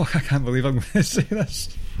 fuck, I can't believe I'm going to say this.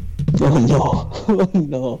 Oh, no. Oh,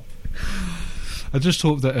 no. I just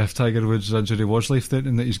hope that if Tiger Woods' injury was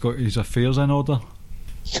life-threatening, that he's got his affairs in order.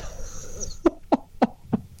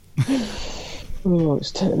 Oh, it's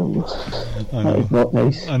terrible. I know. That is not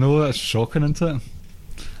nice. I know, that's shocking, isn't it?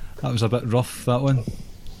 That was a bit rough, that one.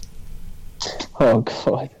 Oh,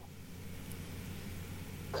 God.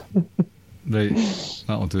 Right,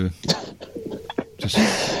 that'll do. Just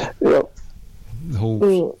Yep. the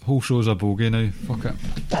whole show's a bogey now. Fuck it.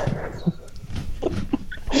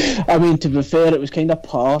 I mean, to be fair, it was kind of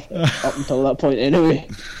par up until that point anyway.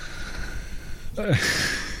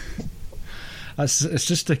 It's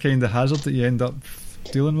just the kind of hazard that you end up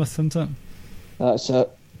dealing with, isn't it? That's it.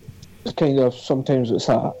 It's kind of, sometimes it's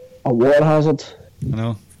a water hazard. I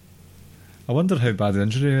know. I wonder how bad the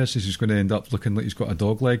injury is. He's going to end up looking like he's got a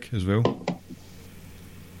dog leg as well.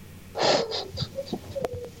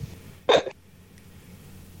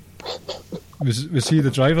 Was he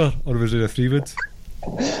the driver, or was he the 3-wood?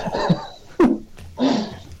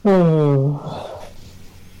 Oh.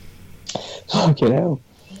 Fucking hell.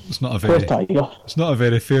 It's not a Poor very. Tiger. It's not a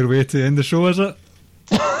very fair way to end the show, is it?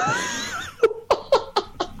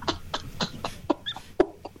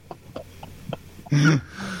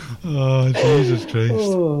 Oh, Jesus Christ.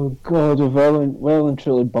 Oh, God, we've well and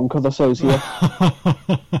truly bunkered ourselves here.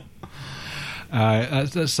 Aye,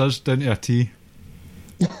 that's us down to a T.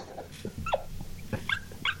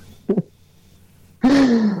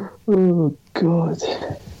 Oh, God.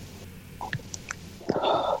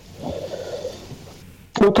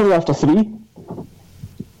 What come after 3?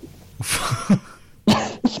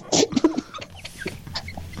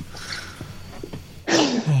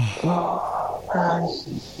 Oh, man.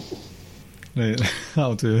 Right,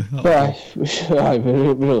 that'll do. Aye, we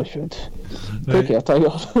really should. Right. Take care, Tiger.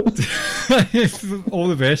 All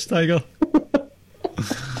the best, Tiger.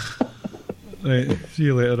 Right, see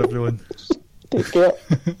you later, everyone. Take care.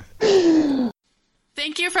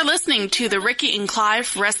 Thank you for listening to the Ricky and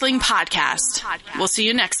Clive Wrestling Podcast. We'll see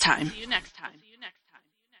you next time.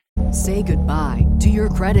 Say goodbye to your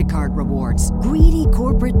credit card rewards. Greedy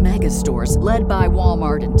corporate mega stores, led by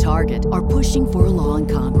Walmart and Target, are pushing for a law in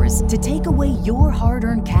Congress to take away your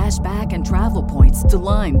hard-earned cash back and travel points to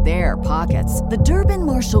line their pockets. The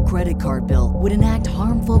Durbin-Marshall credit card bill would enact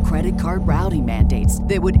harmful credit card routing mandates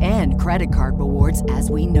that would end credit card rewards as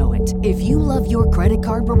we know it. If you love your credit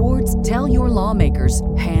card rewards, tell your lawmakers,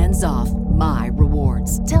 hands off my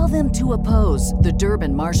rewards. Tell them to oppose the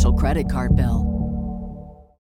Durbin-Marshall credit card bill.